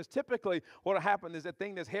heart. Because typically, what will happen is the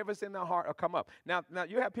thing that's heaviest in their heart will come up. Now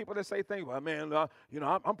you have people that say things, well, man, you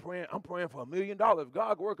know, I'm praying for $1 million. If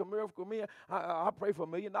God could work a miracle for me, I'll pray for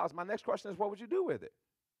 $1 million. My next question is, what would you do with it?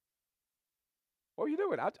 What would you do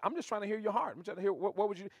with it? I'm just trying to hear your heart. I'm trying to hear what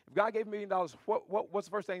would you, if God gave $1 million, what's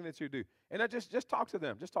the first thing that you do? And just talk to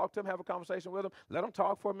them. Just talk to them, have a conversation with them. Let them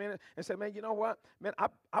talk for a minute and say, man, you know what? Man, I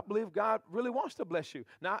believe God really wants to bless you.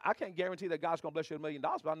 Now, I can't guarantee that God's going to bless you $1 million,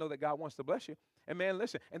 but I know that God wants to bless you. And man,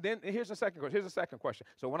 listen. And then here's the second question.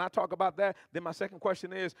 So when I talk about that, then my second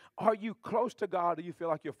question is, are you close to God, or do you feel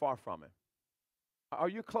like you're far from Him? Are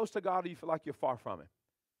you close to God, or do you feel like you're far from Him?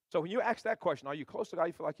 So when you ask that question, are you close to God?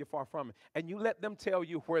 You feel like you're far from Him. And you let them tell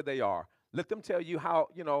you where they are. Let them tell you how,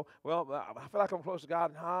 you know, well, I feel like I'm close to God,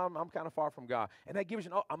 and I'm kind of far from God. And that gives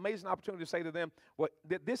you an amazing opportunity to say to them, well,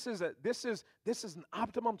 this is an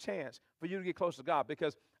optimum chance for you to get close to God,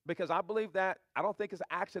 because I believe that I don't think it's an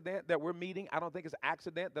accident that we're meeting. I don't think it's an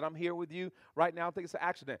accident that I'm here with you right now. I think it's an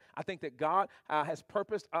accident. I think that God has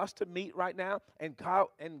purposed us to meet right now, and God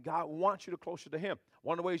wants you to closer to Him.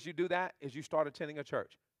 One of the ways you do that is you start attending a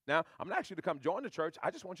church. Now, I'm not asking you to come join the church.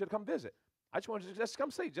 I just want you to come visit. I just want you to just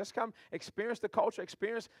come see. Just come experience the culture,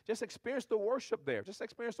 experience the worship there. Just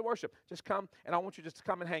experience the worship. Just come, and I want you just to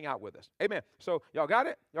come and hang out with us. Amen. So y'all got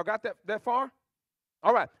it? Y'all got that far?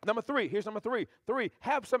 All right. Number 3. Here's number 3. 3,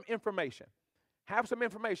 have some information. Have some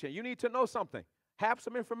information. You need to know something. Have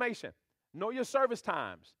some information. Know your service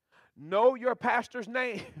times. Know your pastor's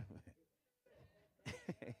name.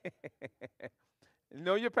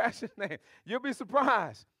 Know your pastor's name. You'll be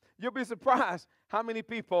surprised. You'll be surprised how many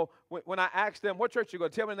people, when I ask them, what church you go,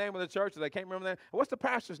 tell me the name of the church, or they can't remember that. What's the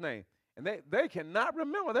pastor's name? And they cannot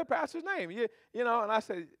remember their pastor's name. You know, and I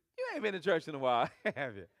say, you ain't been to church in a while,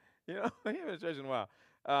 have you? You know, you ain't been to church in a while.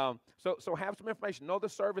 So have some information. Know the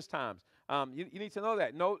service times. You need to know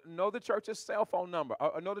that. Know the church's cell phone number.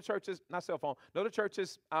 Or know the church's, not cell phone, know the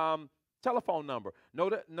church's telephone number. Know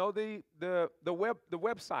the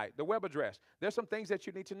website, the web address. There's some things that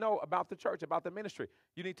you need to know about the church, about the ministry.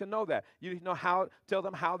 You need to know that. You need to know tell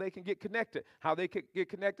them how they can get connected. How they can get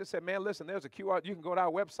connected. Say, man, listen, there's a QR. You can go to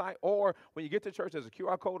our website, or when you get to church, there's a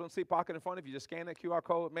QR code on the seat pocket in front of you. Just scan that QR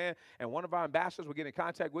code, man, and one of our ambassadors will get in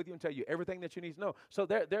contact with you and tell you everything that you need to know. So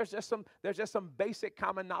there's just some basic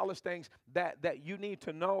common knowledge things that you need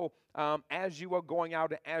to know as you are going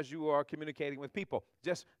out and as you are communicating with people.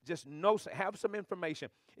 Just know, have some information.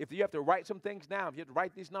 If you have to write some things down, if you have to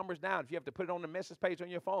write these numbers down, if you have to put it on the message page on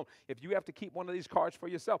your phone, if you have to keep one of these cards for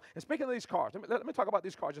yourself. And speaking of these cards, let me talk about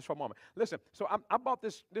these cards just for a moment. Listen, so I bought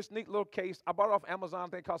this neat little case. I bought it off Amazon. I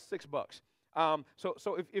think it cost $6.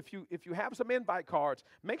 So if you have some invite cards,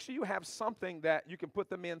 make sure you have something that you can put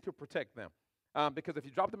them in to protect them. Because if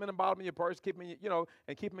you drop them in the bottom of your purse, keep them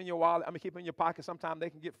in your wallet, keep them in your pocket, sometimes they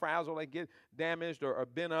can get frazzled, they get damaged or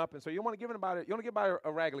bent up. And so you want to give anybody,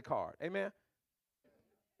 a raggedy card. Amen?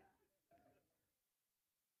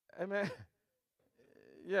 Amen?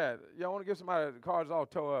 Yeah, you don't want to give somebody the cards all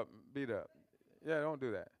tore up, beat up. Yeah, don't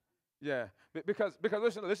do that. Yeah, because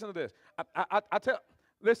listen to this.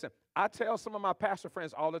 I tell some of my pastor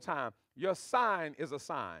friends all the time, your sign is a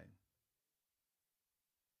sign.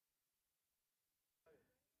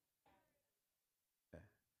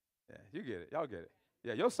 Yeah, you get it. Y'all get it.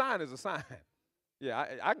 Yeah, your sign is a sign. Yeah,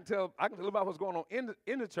 I can tell about what's going on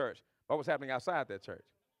in the church, but what's happening outside that church.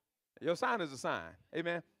 Your sign is a sign.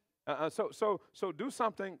 Amen. So do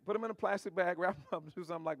something. Put them in a plastic bag. Wrap them up. Do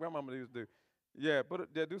something like grandmama used to do. Yeah,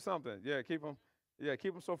 do something. Yeah, keep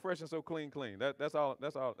them so fresh and so clean. That's all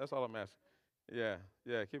I'm asking. Yeah,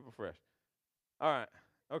 keep them fresh. All right.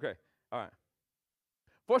 Okay. All right.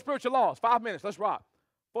 4 spiritual laws. 5 minutes. Let's rock.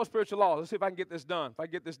 4 spiritual laws. Let's see if I can get this done. If I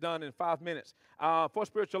get this done in 5 minutes. 4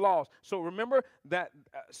 spiritual laws. So remember that.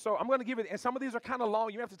 So I'm going to give it. And some of these are kind of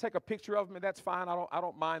long. You have to take a picture of them, and that's fine. I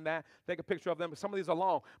don't mind that. Take a picture of them. But some of these are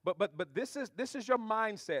long. But this is your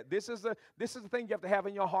mindset. This is the thing you have to have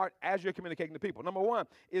in your heart as you're communicating to people. Number 1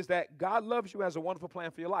 is that God loves you, has a wonderful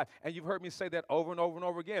plan for your life, and you've heard me say that over and over and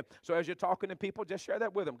over again. So as you're talking to people, just share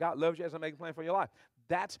that with them. God loves you, has an amazing plan for your life.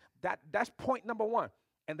 That's point number 1.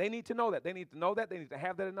 And they need to know that. They need to know that. They need to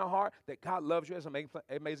have that in their heart, that God loves you, has an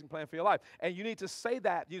amazing plan for your life. And you need to say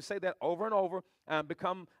that. You say that over and over,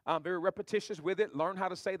 become very repetitious with it. Learn how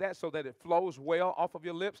to say that so that it flows well off of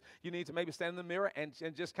your lips. You need to maybe stand in the mirror and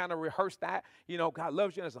just kind of rehearse that. God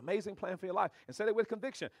loves you and has an amazing plan for your life. And say it with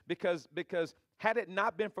conviction, because had it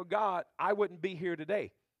not been for God, I wouldn't be here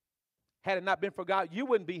today. Had it not been for God, you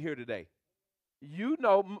wouldn't be here today. You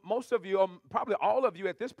know, most of you, probably all of you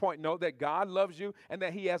at this point know that God loves you and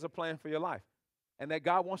that he has a plan for your life. And that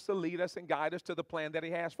God wants to lead us and guide us to the plan that he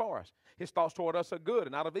has for us. His thoughts toward us are good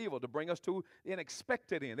and not of evil, to bring us to an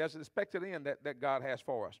expected end. There's an expected end that God has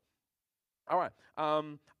for us. All right.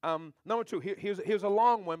 Number 2, here's a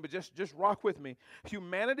long one, but just rock with me.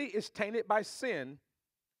 Humanity is tainted by sin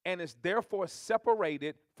and is therefore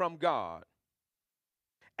separated from God.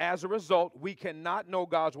 As a result, we cannot know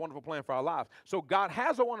God's wonderful plan for our lives. So God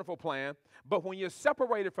has a wonderful plan, but when you're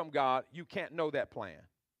separated from God, you can't know that plan.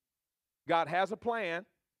 God has a plan,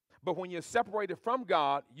 but when you're separated from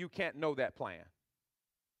God, you can't know that plan.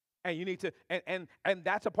 And you need to, and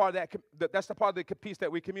that's a part of that's the part of the piece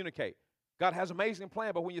that we communicate. God has an amazing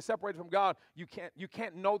plan, but when you're separated from God, you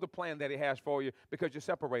can't know the plan that he has for you because you're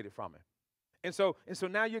separated from him. And so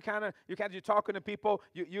now you're talking to people.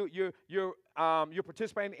 You're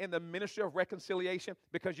participating in the ministry of reconciliation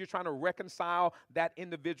because you're trying to reconcile that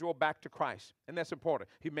individual back to Christ, and that's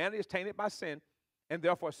important. Humanity is tainted by sin, and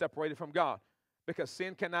therefore separated from God, because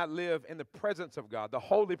sin cannot live in the presence of God, the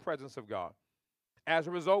holy presence of God. As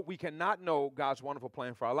a result, we cannot know God's wonderful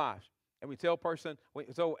plan for our lives. And we tell person,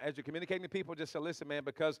 so as you're communicating to people, just say, listen, man,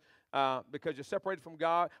 because you're separated from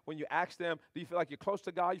God, when you ask them, do you feel like you're close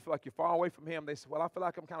to God? You feel like you're far away from him? They say, well, I feel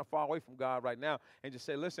like I'm kind of far away from God right now. And just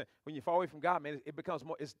say, listen, when you're far away from God, man, it becomes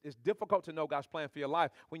more, it's difficult to know God's plan for your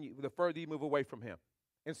life the further you move away from him.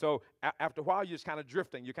 And so after a while, you're just kind of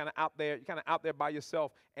drifting. You're kind of out there by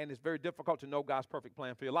yourself, and it's very difficult to know God's perfect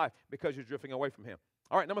plan for your life because you're drifting away from him.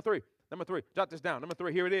 All right, number three, jot this down. Number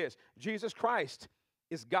 3, here it is. Jesus Christ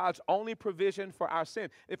is God's only provision for our sin.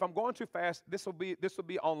 If I'm going too fast, this will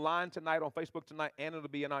be online tonight, on Facebook tonight, and it'll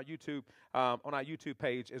be on our YouTube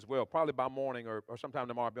page as well. Probably by morning or sometime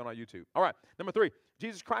tomorrow, it'll be on our YouTube. All right, number 3,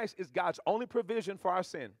 Jesus Christ is God's only provision for our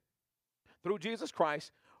sin. Through Jesus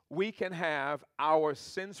Christ, we can have our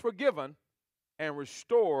sins forgiven and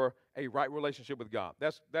restore a right relationship with God.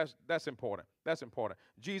 That's important. That's important.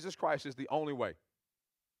 Jesus Christ is the only way.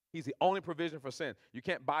 He's the only provision for sin. You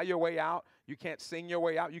can't buy your way out. You can't sing your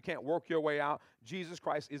way out. You can't work your way out. Jesus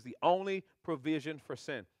Christ is the only provision for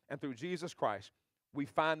sin. And through Jesus Christ, we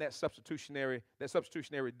find that substitutionary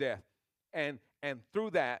death. And through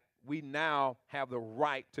that, we now have the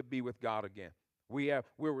right to be with God again. We're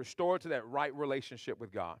restored to that right relationship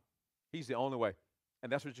with God. He's the only way.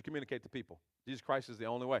 And that's what you communicate to people. Jesus Christ is the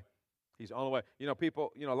only way. He's the only way. You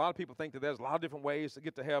know, a lot of people think that there's a lot of different ways to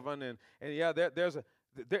get to heaven. And yeah, there's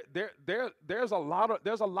a lot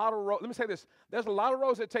of roads. Let me say this. There's a lot of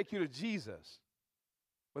roads that take you to Jesus,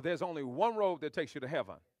 but there's only one road that takes you to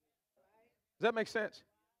heaven. Does that make sense?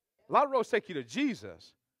 A lot of roads take you to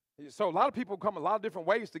Jesus. So a lot of people come a lot of different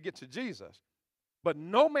ways to get to Jesus, but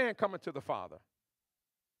no man coming to the Father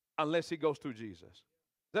unless he goes through Jesus.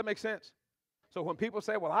 Does that make sense? So when people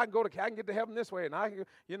say, well, I can get to heaven this way, and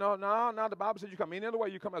no, the Bible says you come any other way,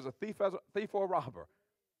 you come as a thief or a robber.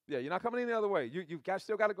 Yeah, you're not coming any other way. You've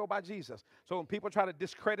still got to go by Jesus. So when people try to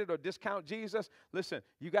discredit or discount Jesus, listen,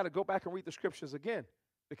 you got to go back and read the scriptures again,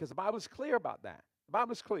 because the Bible is clear about that. The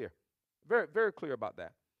Bible is clear. Very, very clear about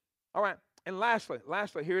that. All right, and lastly,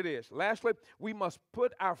 here it is. Lastly, we must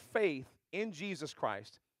put our faith in Jesus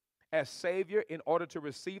Christ as Savior in order to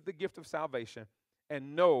receive the gift of salvation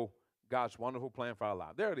and know God's wonderful plan for our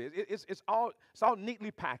life. There it is. It's all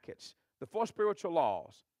neatly packaged. The 4 spiritual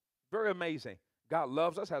laws. Very amazing. God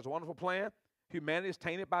loves us, has a wonderful plan. Humanity is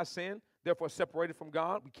tainted by sin, therefore separated from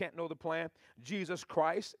God. We can't know the plan. Jesus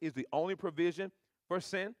Christ is the only provision for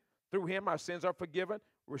sin. Through him, our sins are forgiven,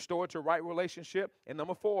 restored to right relationship. And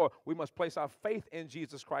number 4, we must place our faith in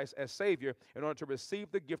Jesus Christ as Savior in order to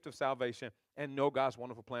receive the gift of salvation and know God's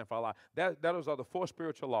wonderful plan for our life. Those are the 4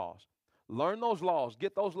 spiritual laws. Learn those laws.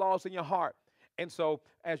 Get those laws in your heart. And so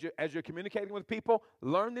as you're communicating with people,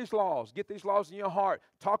 learn these laws. Get these laws in your heart.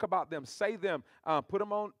 Talk about them. Say them. Put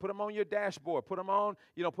them on your dashboard. Put them on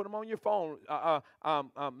your phone.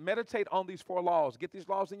 Meditate on these 4 laws. Get these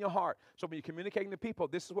laws in your heart. So when you're communicating to people,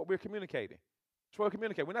 this is what we're communicating. That's what we're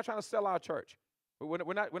communicating. We're not trying to sell our church. We're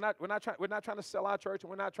not trying to sell our church, and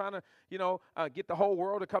we're not trying to get the whole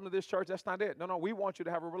world to come to this church. That's not it. No. We want you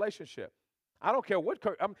to have a relationship. I don't care what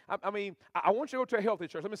church. I want you to go to a healthy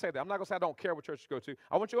church. Let me say that. I'm not going to say I don't care what church you go to.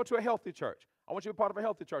 I want you to go to a healthy church. I want you to be part of a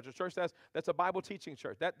healthy church, a church that's a Bible teaching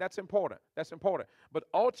church. That's important. That's important. But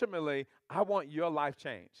ultimately, I want your life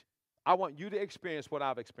changed. I want you to experience what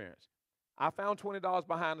I've experienced. I found $20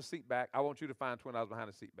 behind the seat back. I want you to find $20 behind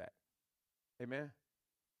the seat back. Amen?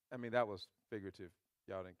 I mean, that was figurative.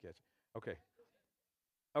 Y'all didn't catch it. Okay.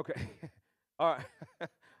 All right.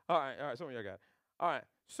 All right. Some of y'all got it. All right.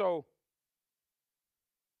 So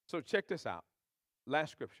check this out.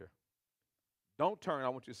 Last scripture. Don't turn. I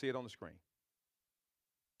want you to see it on the screen.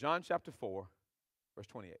 John chapter 4, verse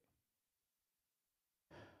 28. You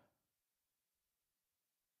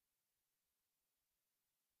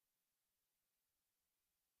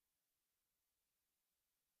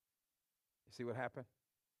see what happened?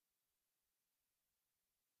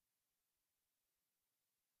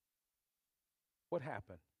 What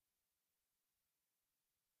happened?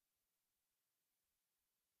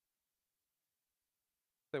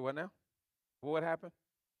 Say what now? What happened?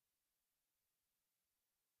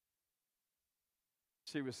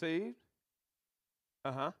 She received.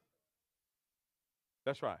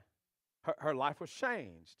 That's right. Her life was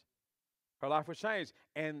changed. Her life was changed.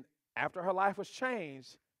 And after her life was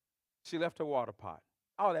changed, she left her water pot.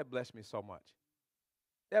 Oh, that blessed me so much.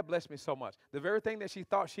 That blessed me so much. The very thing that she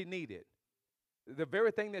thought she needed. The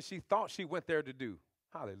very thing that she thought she went there to do.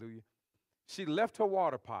 Hallelujah. She left her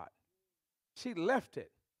water pot. She left it.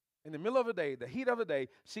 In the middle of the day, the heat of the day,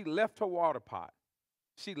 she left her water pot.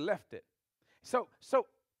 She left it. So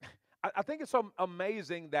I think it's so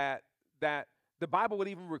amazing that the Bible would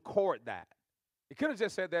even record that. It could have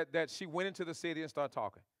just said that she went into the city and started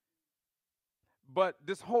talking. But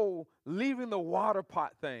this whole leaving the water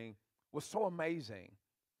pot thing was so amazing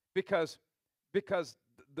because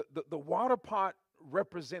the water pot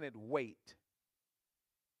represented weight.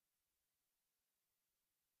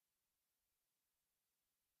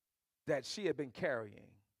 That she had been carrying.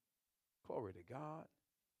 Glory to God.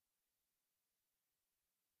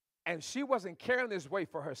 And she wasn't carrying this weight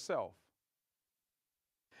for herself.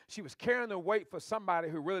 She was carrying the weight for somebody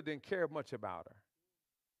who really didn't care much about her.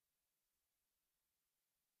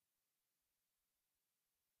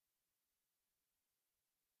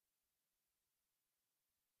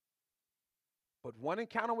 But one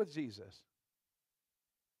encounter with Jesus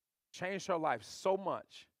changed her life so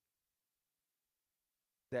much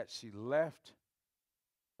that she left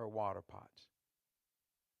her water pots.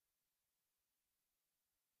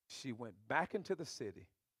 She went back into the city.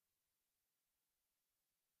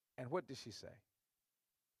 And what did she say?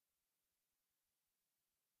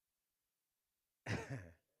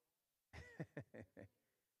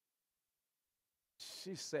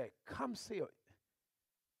 She said, come see it.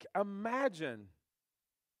 Imagine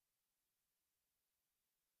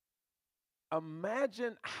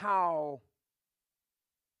how,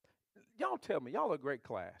 y'all tell me, y'all a great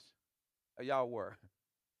class. Y'all were.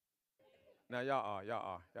 Now y'all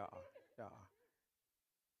are.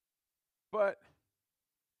 But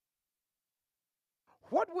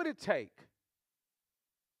what would it take?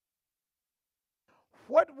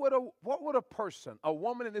 What would a person, a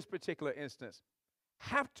woman in this particular instance,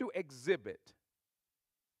 have to exhibit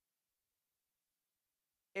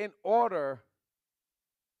in order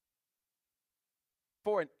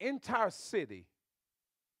for an entire city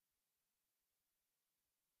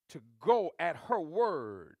to go at her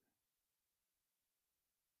word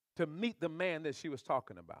to meet the man that she was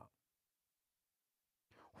talking about?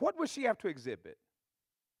 What would she have to exhibit?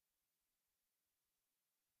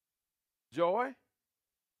 Joy?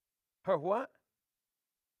 Her what?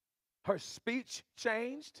 Her speech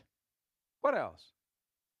changed? What else?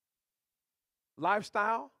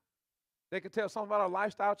 Lifestyle? They could tell something about her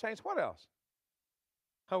lifestyle changed. What else?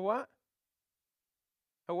 Her what?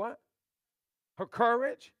 Her what? Her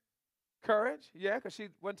courage? Courage? Yeah, because she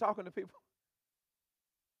wasn't talking to people.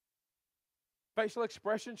 Facial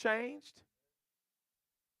expression changed.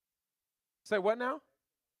 Say what now?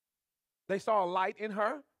 They saw a light in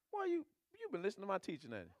her. Well, you've been listening to my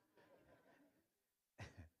teaching, ain't you?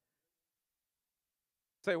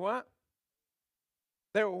 Say what?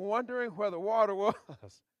 They were wondering where the water was.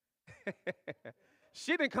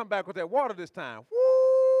 She didn't come back with that water this time.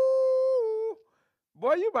 Woo!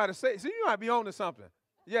 Boy, you about to say, see, you might be on to something.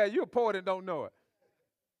 Yeah, you're a poet and don't know it.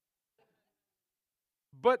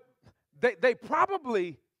 But they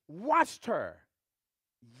probably watched her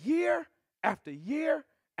year after year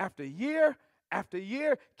after year after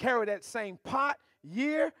year carry that same pot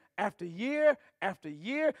year after year after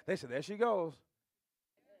year. They said, there she goes.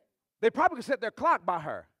 They probably could set their clock by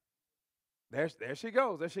her. There she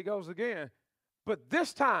goes. There she goes again. But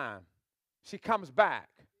this time, she comes back.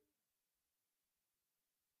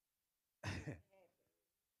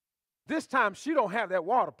 This time, she don't have that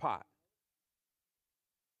water pot.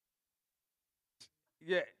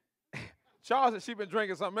 Yeah. Charles said she's been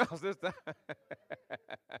drinking something else this time.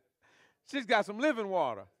 She's got some living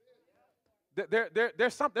water.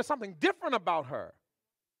 There's something different about her.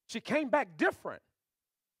 She came back different.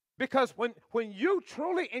 Because when you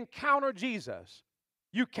truly encounter Jesus,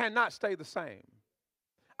 you cannot stay the same.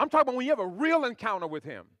 I'm talking about when you have a real encounter with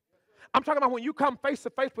him. I'm talking about when you come face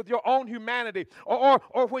to face with your own humanity, or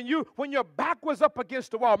when your back was up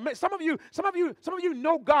against the wall. Some of you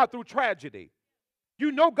know God through tragedy.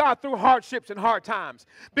 You know God through hardships and hard times.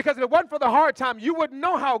 Because if it wasn't for the hard time, you wouldn't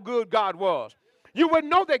know how good God was. You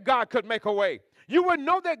wouldn't know that God could make a way. You wouldn't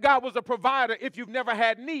know that God was a provider if you've never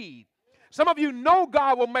had need. Some of you know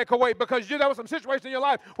God will make a way because there was some situation in your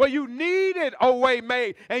life where you needed a way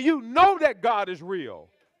made, and you know that God is real.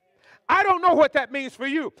 I don't know what that means for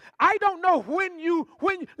you. I don't know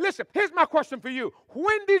listen, here's my question for you.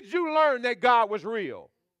 When did you learn that God was real?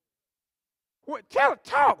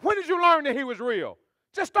 Talk. When did you learn that he was real?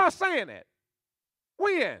 Just start saying it.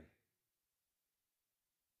 When?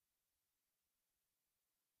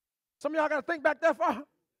 Some of y'all got to think back that far.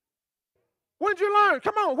 When did you learn?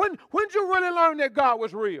 Come on. When did you really learn that God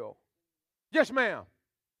was real? Yes, ma'am.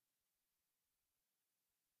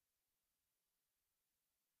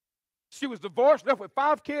 She was divorced, left with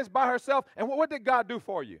 5 kids by herself. And what did God do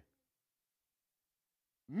for you?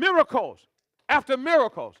 Miracles after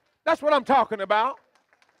miracles. That's what I'm talking about.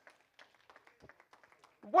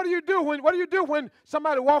 What do you do when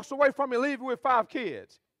somebody walks away from you, leave you with 5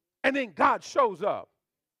 kids, and then God shows up?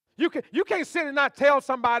 You can't sit and not tell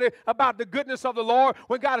somebody about the goodness of the Lord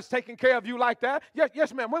when God is taking care of you like that.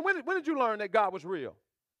 Yes, ma'am. When did you learn that God was real?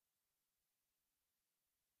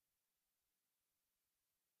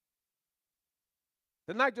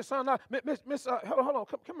 The night the sun out. Miss, hold on.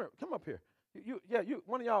 Come here. Come up here.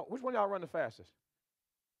 One of y'all, which one of y'all run the fastest?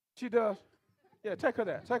 She does? Yeah, take her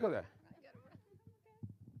that. Take her that.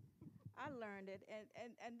 I learned it,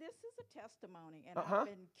 and this is a testimony, and Uh-huh. I've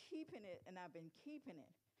been keeping it,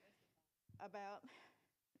 About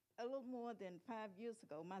a little more than 5 years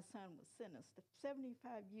ago, my son was sentenced to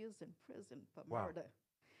 75 years in prison for Wow. murder.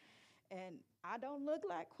 And I don't look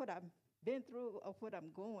like what I've been through or what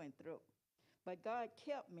I'm going through. But God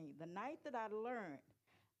kept me. The night that I learned,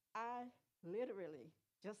 I literally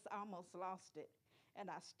just almost lost it. And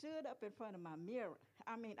I stood up in front of my mirror.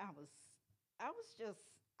 I mean, I was just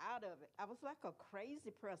out of it. I was like a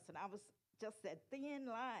crazy person. I was just that thin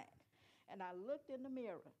line. And I looked in the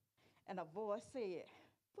mirror, and a voice said,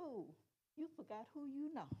 "Fool, you forgot who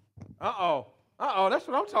you know." Uh-oh. That's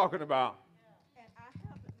what I'm talking about. And I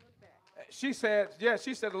haven't looked back. She said,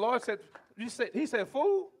 the Lord said, he said,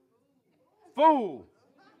 fool,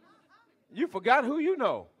 you forgot who you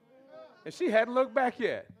know. And she hadn't looked back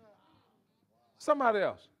yet. Somebody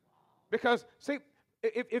else. Because, see,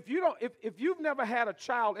 if you've never had a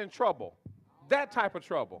child in trouble, that type of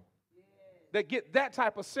trouble, that get that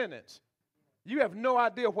type of sentence, you have no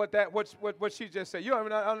idea what she just said. You don't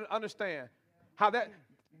even understand how that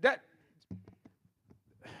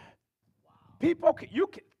people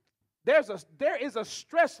there is a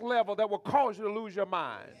stress level that will cause you to lose your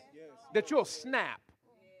mind. That you'll snap.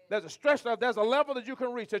 There's a stress level. There's a level that you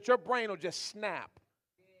can reach that your brain will just snap.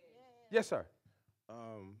 Yes, sir.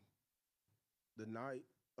 The night,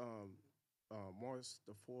 March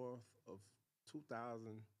the 4th of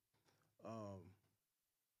 2000,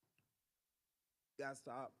 got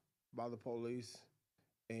stopped by the police,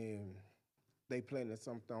 and they planted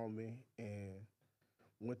something on me and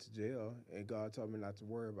went to jail. And God told me not to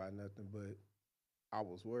worry about nothing, but I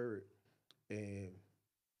was worried and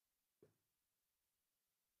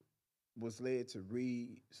was led to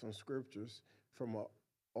read some scriptures from an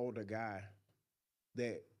older guy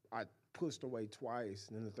that I pushed away twice,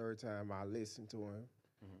 and then the third time I listened to him.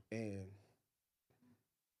 Mm-hmm. And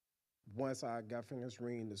once I got finished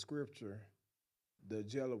reading the scripture, the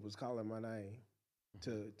jailer was calling my name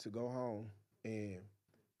to go home. And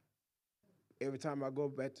every time I go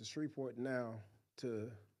back to Shreveport now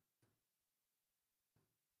to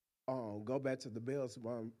go back to the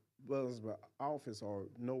Bellsman office or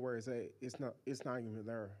know where it's at, it's not even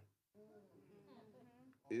there.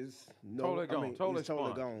 It's totally gone. It's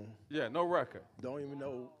totally gone. Yeah, no record. Don't even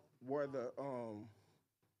know where the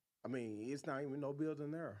it's not even no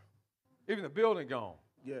building there. Even the building gone.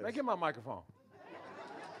 Yes. Man, get my microphone.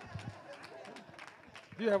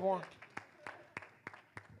 Do you have one?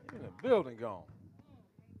 Even the building gone.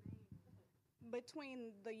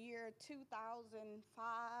 Between the year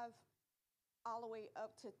 2005 all the way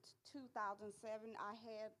up to 2007, I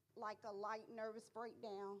had like a light nervous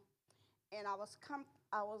breakdown, and I was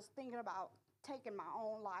thinking about taking my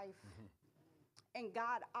own life. Mm-hmm. And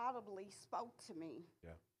God audibly spoke to me.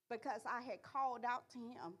 Yeah. Because I had called out to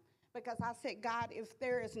him, because I said, God, if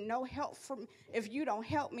there is no help if you don't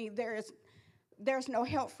help me, there's no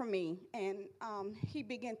help for me. And he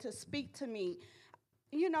began to speak to me.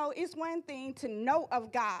 You know, it's one thing to know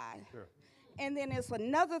of God. Sure. And then it's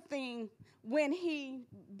another thing when he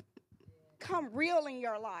come real in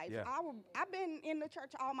your life. Yeah. I've been in the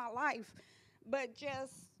church all my life, but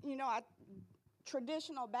just,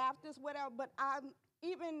 traditional Baptist, whatever, but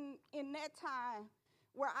even in that time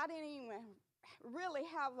where I didn't even really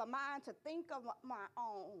have a mind to think of my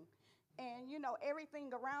own, and,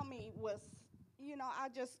 everything around me was, I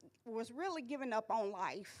just was really giving up on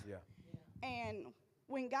life. Yeah. And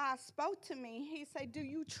when God spoke to me, he said, do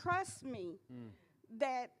you trust me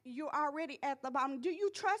that you're already at the bottom? Do you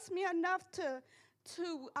trust me enough to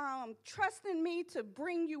trust in me to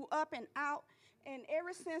bring you up and out? And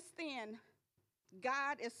ever since then,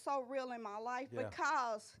 God is so real in my life,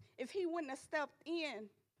 because if he wouldn't have stepped in,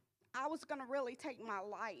 I was going to really take my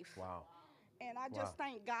life. Wow. And I just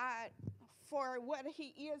thank God for what he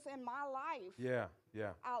is in my life. Yeah,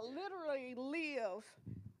 yeah. I literally live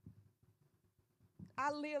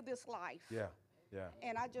this life. Yeah, yeah.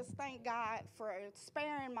 And I just thank God for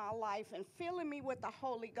sparing my life and filling me with the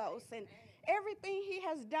Holy Ghost and everything he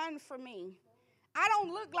has done for me. I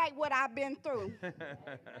don't look like what I've been through.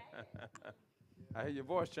 I hear your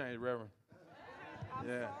voice change, Reverend. I'm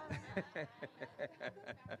sorry.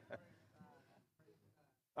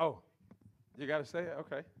 Oh, you got to say it?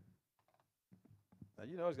 Okay. Now,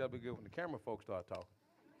 you know it's got to be good when the camera folks start talking.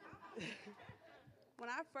 When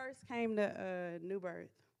I first came to New Birth,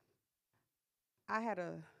 I had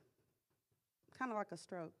a kind of like a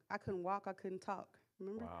stroke. I couldn't walk, I couldn't talk.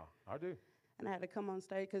 Remember? Wow, I do. And I had to come on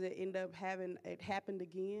stage because it happened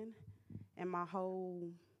again, and my whole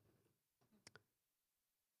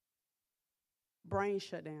brain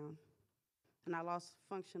shut down, and I lost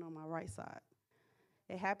function on my right side.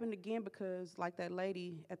 It happened again because, like that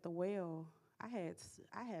lady at the well, I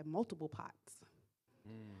had multiple pots.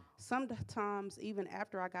 Sometimes, even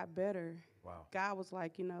after I got better, Wow. God was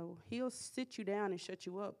like, He'll sit you down and shut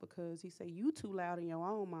you up because He said, you too loud in your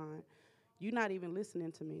own mind. You're not even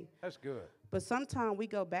listening to me. That's good. But sometimes we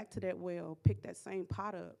go back to that well, pick that same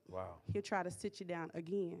pot up. Wow. He'll try to sit you down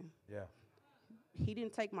again. Yeah. He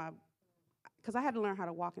didn't take because I had to learn how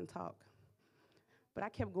to walk and talk. But I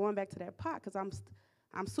kept going back to that pot because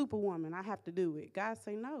I'm superwoman. I have to do it. God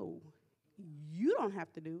say, no, you don't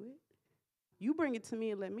have to do it. You bring it to me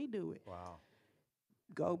and let me do it. Wow.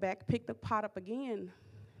 Go back, pick the pot up again.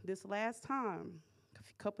 This last time,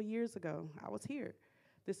 a couple years ago, I was here.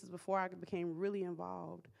 This is before I became really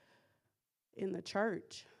involved in the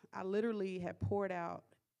church. I literally had poured out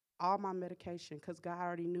all my medication because God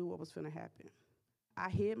already knew what was going to happen. I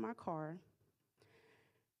hid my car,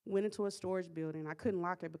 went into a storage building. I couldn't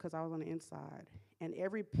lock it because I was on the inside. And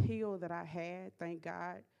every pill that I had, thank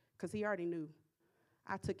God, because He already knew,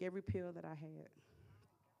 I took every pill that I had.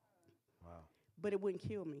 Wow. But it wouldn't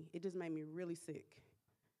kill me. It just made me really sick.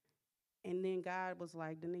 And then God was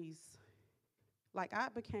like, Denise, like I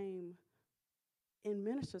became in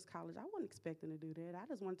minister's college. I wasn't expecting to do that. I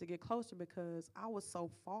just wanted to get closer because I was so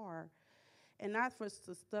far. And not for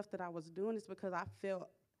the stuff that I was doing, it's because I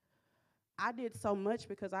did so much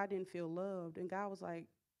because I didn't feel loved. And God was like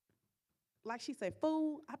she said,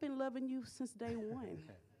 fool, I've been loving you since day one.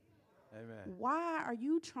 Amen. Why are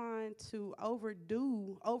you trying to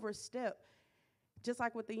overstep, just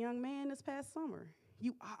like with the young man this past summer?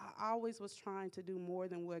 I always was trying to do more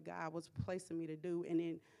than what God was placing me to do. And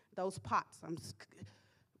in those pots,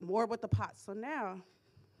 more with the pots. So now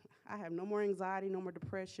I have no more anxiety, no more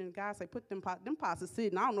depression. God say, put them pots are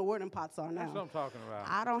sitting. I don't know where them pots are now. That's what I'm talking about.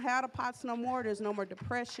 I don't have the pots no more. There's no more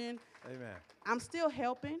depression. Amen. I'm still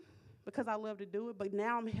helping because I love to do it, but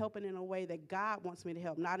now I'm helping in a way that God wants me to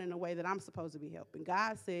help, not in a way that I'm supposed to be helping.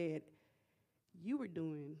 God said, you were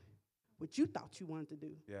doing what you thought you wanted to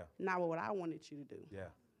do, not what I wanted you to do. Yeah.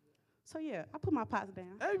 So, yeah, I put my pots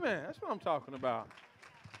down. Amen. That's what I'm talking about.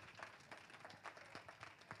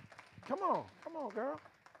 Come on, girl.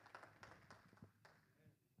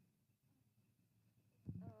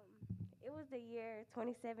 It was the year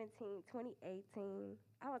 2017, 2018.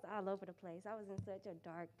 I was all over the place. I was in such a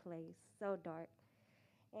dark place, so dark.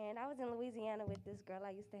 And I was in Louisiana with this girl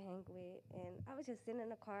I used to hang with, and I was just sitting in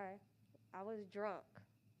the car. I was drunk.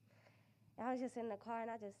 And I was just in the car, and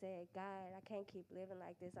I just said, God, I can't keep living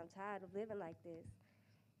like this. I'm tired of living like this.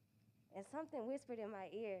 And something whispered in my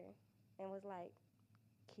ear and was like,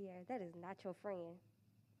 Kiara, that is not your friend.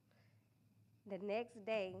 The next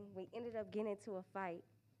day, we ended up getting into a fight.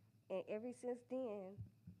 And ever since then,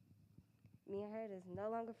 me and her is no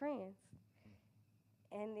longer friends.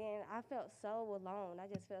 And then I felt so alone. I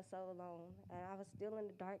just felt so alone. And I was still in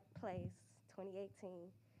the dark place, 2018.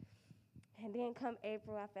 And then come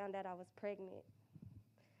April, I found out I was pregnant.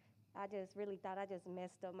 I just really thought I just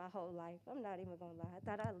messed up my whole life. I'm not even gonna lie. I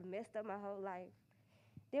thought I messed up my whole life.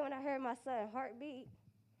 Then when I heard my son's heartbeat,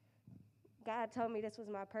 God told me this was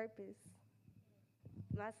my purpose.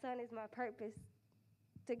 My son is my purpose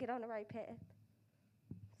to get on the right path.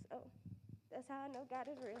 So that's how I know God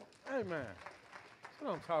is real. Amen. That's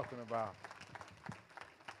what I'm talking about.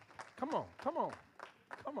 Come on.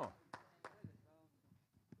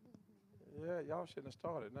 Yeah, y'all shouldn't have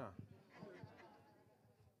started now.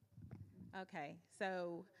 Okay,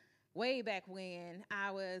 so way back when I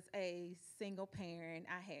was a single parent,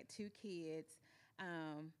 I had 2 kids.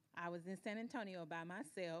 I was in San Antonio by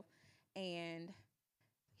myself, and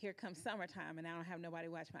here comes summertime, and I don't have nobody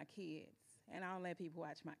watch my kids, and I don't let people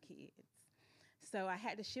watch my kids. So I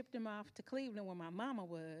had to ship them off to Cleveland where my mama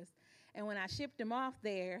was, and when I shipped them off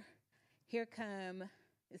there, it's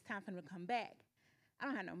time for them to come back. I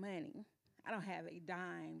don't have no money. I don't have a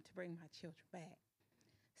dime to bring my children back.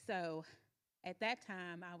 So at that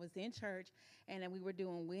time, I was in church, and then we were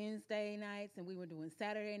doing Wednesday nights, and we were doing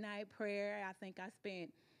Saturday night prayer. I think I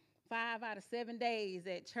spent 5 out of 7 days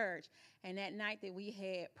at church. And that night that we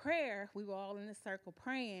had prayer, we were all in a circle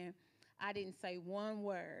praying. I didn't say one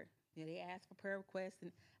word. They asked for prayer requests,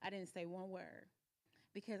 and I didn't say one word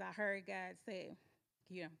because I heard God say,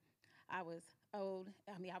 I was old.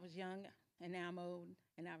 I was young, and now I'm old,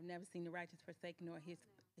 and I've never seen the righteous forsaken nor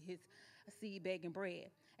his seed begging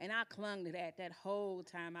bread. And I clung to that whole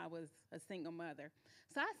time I was a single mother.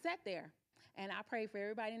 So I sat there, and I prayed for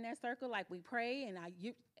everybody in that circle like we pray, and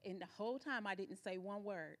the whole time I didn't say one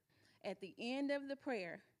word. At the end of the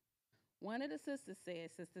prayer, one of the sisters said,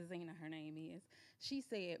 Sister Zena, her name is, she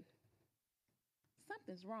said,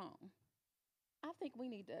 something's wrong. I think we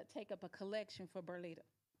need to take up a collection for Berlita.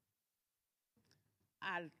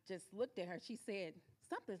 I just looked at her. She said,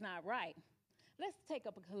 something's not right. Let's take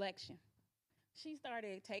up a collection. She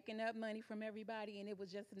started taking up money from everybody, and it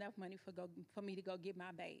was just enough money for me to go get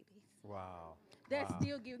my babies. Wow. That Wow.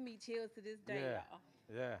 still gives me chills to this day, Yeah. y'all.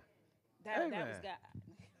 Yeah. That was Amen.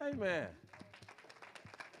 God. Amen.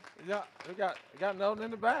 Y'all, we got nothing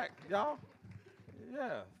in the back, y'all.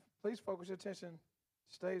 Yeah. Please focus your attention.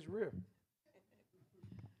 Stage rear.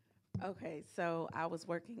 Okay, so I was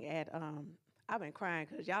working at, I've been crying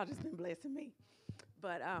because y'all just been blessing me.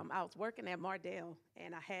 But I was working at Mardell,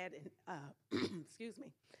 and I had, excuse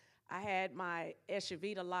me, I had my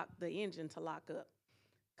SUV to lock, the engine to lock up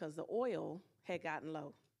because the oil had gotten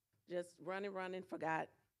low. Just running, forgot,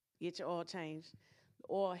 get your oil changed. The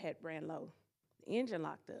oil had ran low. The engine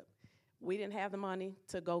locked up. We didn't have the money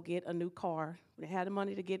to go get a new car. We didn't have the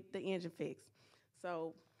money to get the engine fixed.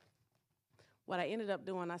 So what I ended up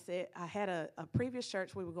doing, I said, I had a previous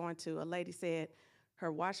church we were going to, a lady said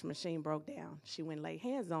her washing machine broke down. She went and laid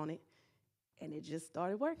hands on it, and it just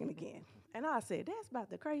started working again. And I said, that's about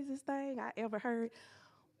the craziest thing I ever heard.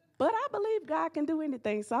 But I believe God can do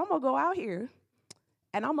anything, so I'm going to go out here,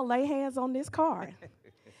 and I'm going to lay hands on this car.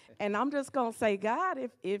 And I'm just going to say, God,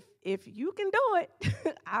 if you can do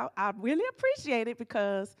it, I really appreciate it,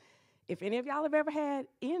 because if any of y'all have ever had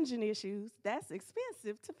engine issues, that's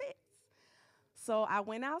expensive to fix. So I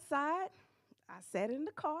went outside, I sat in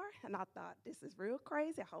the car, and I thought, this is real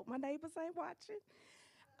crazy. I hope my neighbors ain't watching.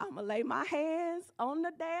 I'm going to lay my hands on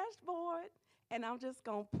the dashboard, and I'm just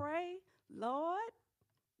going to pray, Lord,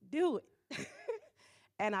 do it.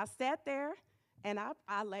 And I sat there, and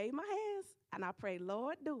I laid my hands, and I prayed,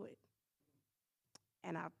 Lord, do it.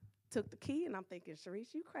 And I took the key, and I'm thinking,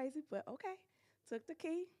 Sharice, you crazy, but okay. Took the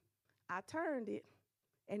key, I turned it,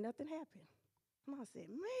 and nothing happened. And I said,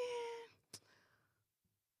 man,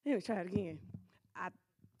 let me try it again. I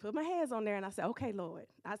put my hands on there, and I said, okay, Lord.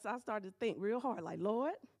 I started to think real hard, like,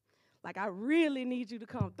 Lord, like I really need you to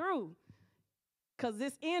come through, because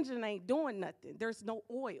this engine ain't doing nothing. There's no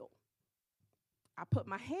oil. I put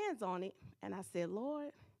my hands on it, and I said,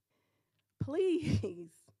 Lord, please,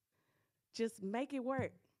 just make it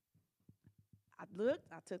work. I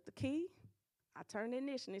looked, I took the key, I turned the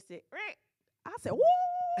ignition, it said, Rick. I said, woo!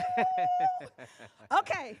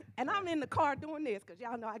 Okay, and I'm in the car doing this, because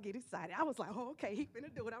y'all know I get excited. I was like, oh, okay, he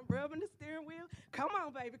finna do it. I'm rubbing the steering wheel. Come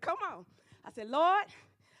on, baby, come on. I said, Lord,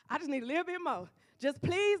 I just need a little bit more. Just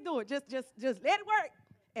please do it. Just let it work.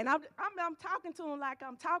 And I'm talking to him like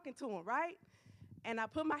I'm talking to him, right? And I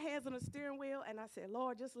put my hands on the steering wheel, and I said,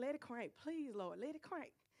 Lord, just let it crank. Please, Lord, let it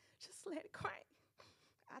crank. Just let it crank.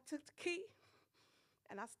 I took the key,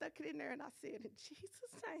 and I stuck it in there, and I said, in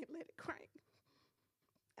Jesus' name, let it crank.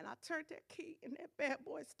 And I turned that key, and that bad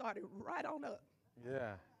boy started right on up.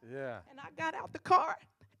 Yeah, yeah. And I got out the car,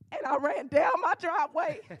 and I ran down my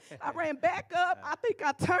driveway. I ran back up. I think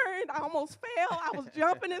I turned. I almost fell. I was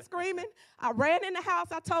jumping and screaming. I ran in the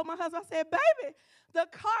house. I told my husband, I said, baby, the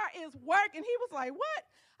car is working. He was like, what?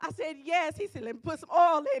 I said, yes. He said, let me put some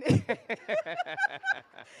oil in it.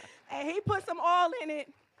 And he put some oil in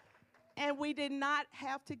it, and we did not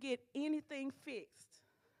have to get anything fixed.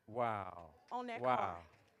 Wow. On that wow. car.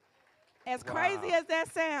 As crazy as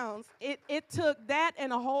that sounds, it took that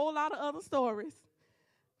and a whole lot of other stories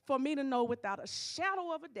for me to know without a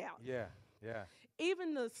shadow of a doubt. Yeah, yeah.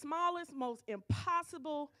 Even the smallest, most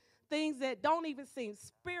impossible things that don't even seem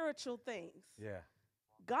spiritual things. Yeah.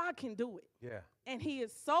 God can do it. Yeah. And he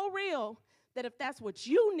is so real that if that's what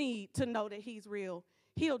you need to know that he's real,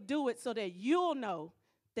 he'll do it so that you'll know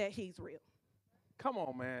that he's real. Come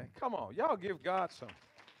on, man. Come on. Y'all give God some.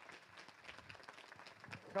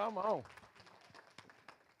 Come on.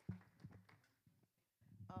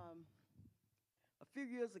 A few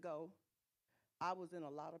years ago, I was in a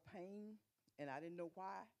lot of pain, and I didn't know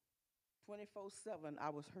why. 24/7, I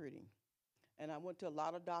was hurting. And I went to a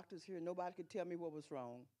lot of doctors here. Nobody could tell me what was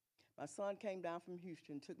wrong. My son came down from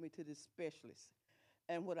Houston, took me to this specialist.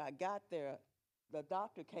 And when I got there, the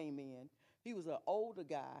doctor came in. He was an older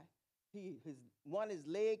guy. One of his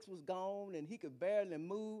legs was gone, and he could barely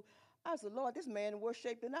move. I said, Lord, this man in worse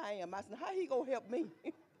shape than I am. I said, how he going to help me?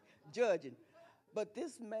 Judging. But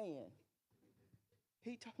this man,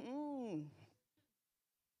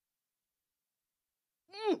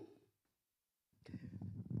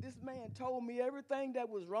 man told me everything that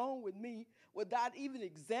was wrong with me without even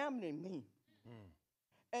examining me.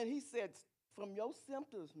 And he said, from your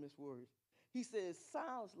symptoms, Miss Words, he said, it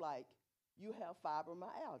sounds like you have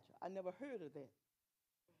fibromyalgia. I never heard of that.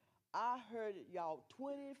 I heard it, y'all,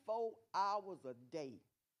 24 hours a day,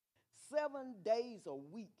 7 days a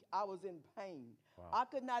week. I was in pain. Wow. I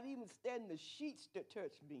could not even stand the sheets to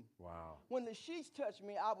touch me. Wow. When the sheets touched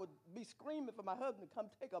me, I would be screaming for my husband to come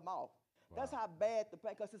take them off. Wow. That's how bad the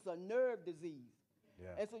pain, because it's a nerve disease.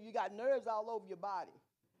 Yeah. And so you got nerves all over your body.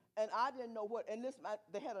 And I didn't know what, and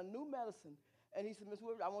they had a new medicine. And he said, Miss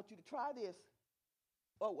Woodward, I want you to try this.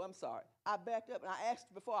 Oh, I'm sorry. I backed up and I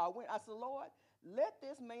asked before I went, I said, Lord, let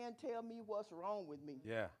this man tell me what's wrong with me.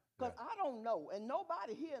 Yeah. Because I don't know. And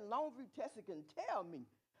nobody here in Longview, Texas can tell me.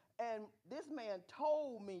 And this man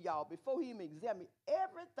told me, y'all, before he even examined me,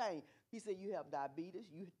 everything. He said, you have diabetes,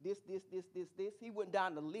 you this. He went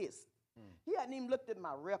down the list. He hadn't even looked at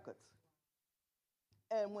my records.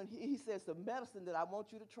 And when he says the medicine that I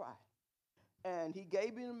want you to try. And he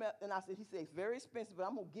gave me the medicine, and I said, he said, it's very expensive, but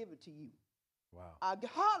I'm going to give it to you. Wow.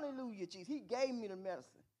 Hallelujah, Jesus. He gave me the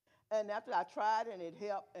medicine. And after I tried it, and it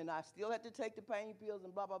helped, and I still had to take the pain pills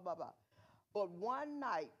and blah, blah, blah, blah. But one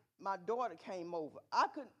night, my daughter came over.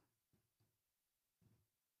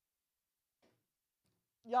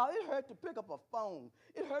 Y'all, it hurt to pick up a phone.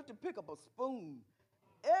 It hurt to pick up a spoon.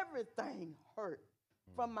 Everything hurt.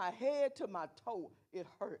 From my head to my toe, it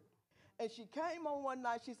hurt. And she came on one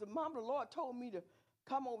night. She said, Mom, the Lord told me to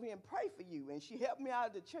come over here and pray for you. And she helped me out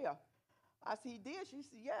of the chair. I said, he did? She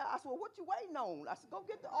said, yeah. I said, well, what you waiting on? I said, go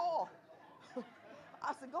get the oil.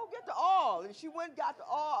 I said, go get the oil. And she went and got the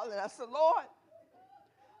oil. And I said, Lord,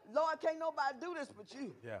 can't nobody do this but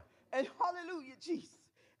you. Yeah. And hallelujah, Jesus.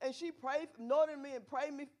 And she prayed, anointed me and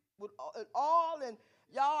prayed me with oil. And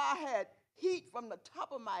y'all, I had heat from the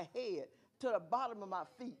top of my head to the bottom of my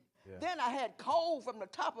feet. Yeah. Then I had cold from the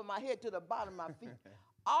top of my head to the bottom of my feet.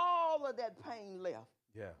 All of that pain left.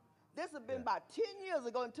 Yeah. This has been about 10 years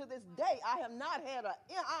ago, and to this day, I have not had an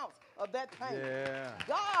ounce of that pain. Yeah.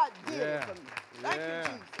 God did it for me. Thank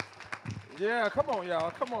you, Jesus. Yeah, come on,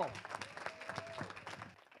 y'all. Come on.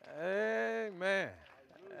 Amen.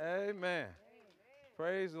 Amen.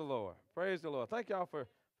 Praise the Lord. Praise the Lord. Thank y'all for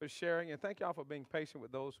sharing, and thank y'all for being patient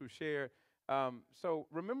with those who shared. So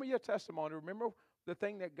remember your testimony. Remember the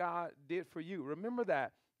thing that God did for you. Remember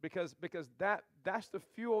that, because that's the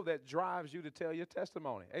fuel that drives you to tell your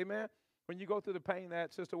testimony. Amen. When you go through the pain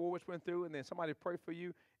that Sister Woolwich went through, and then somebody pray for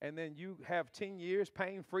you, and then you have 10 years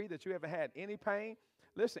pain-free, that you haven't had any pain.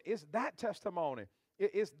 Listen, it's that testimony.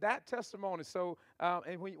 It's that testimony. So,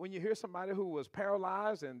 and when you hear somebody who was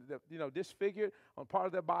paralyzed and disfigured on part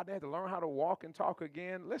of their body, they had to learn how to walk and talk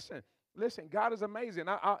again. Listen, God is amazing.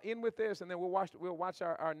 I'll end with this, and then we'll watch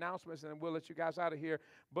our announcements, and then we'll let you guys out of here.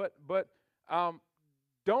 But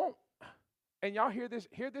don't, and y'all hear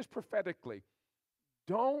this prophetically.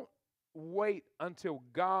 Don't wait until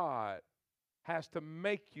God has to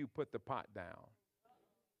make you put the pot down.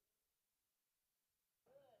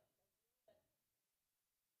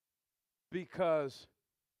 Because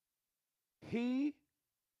he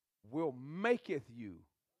will maketh you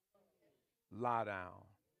lie down.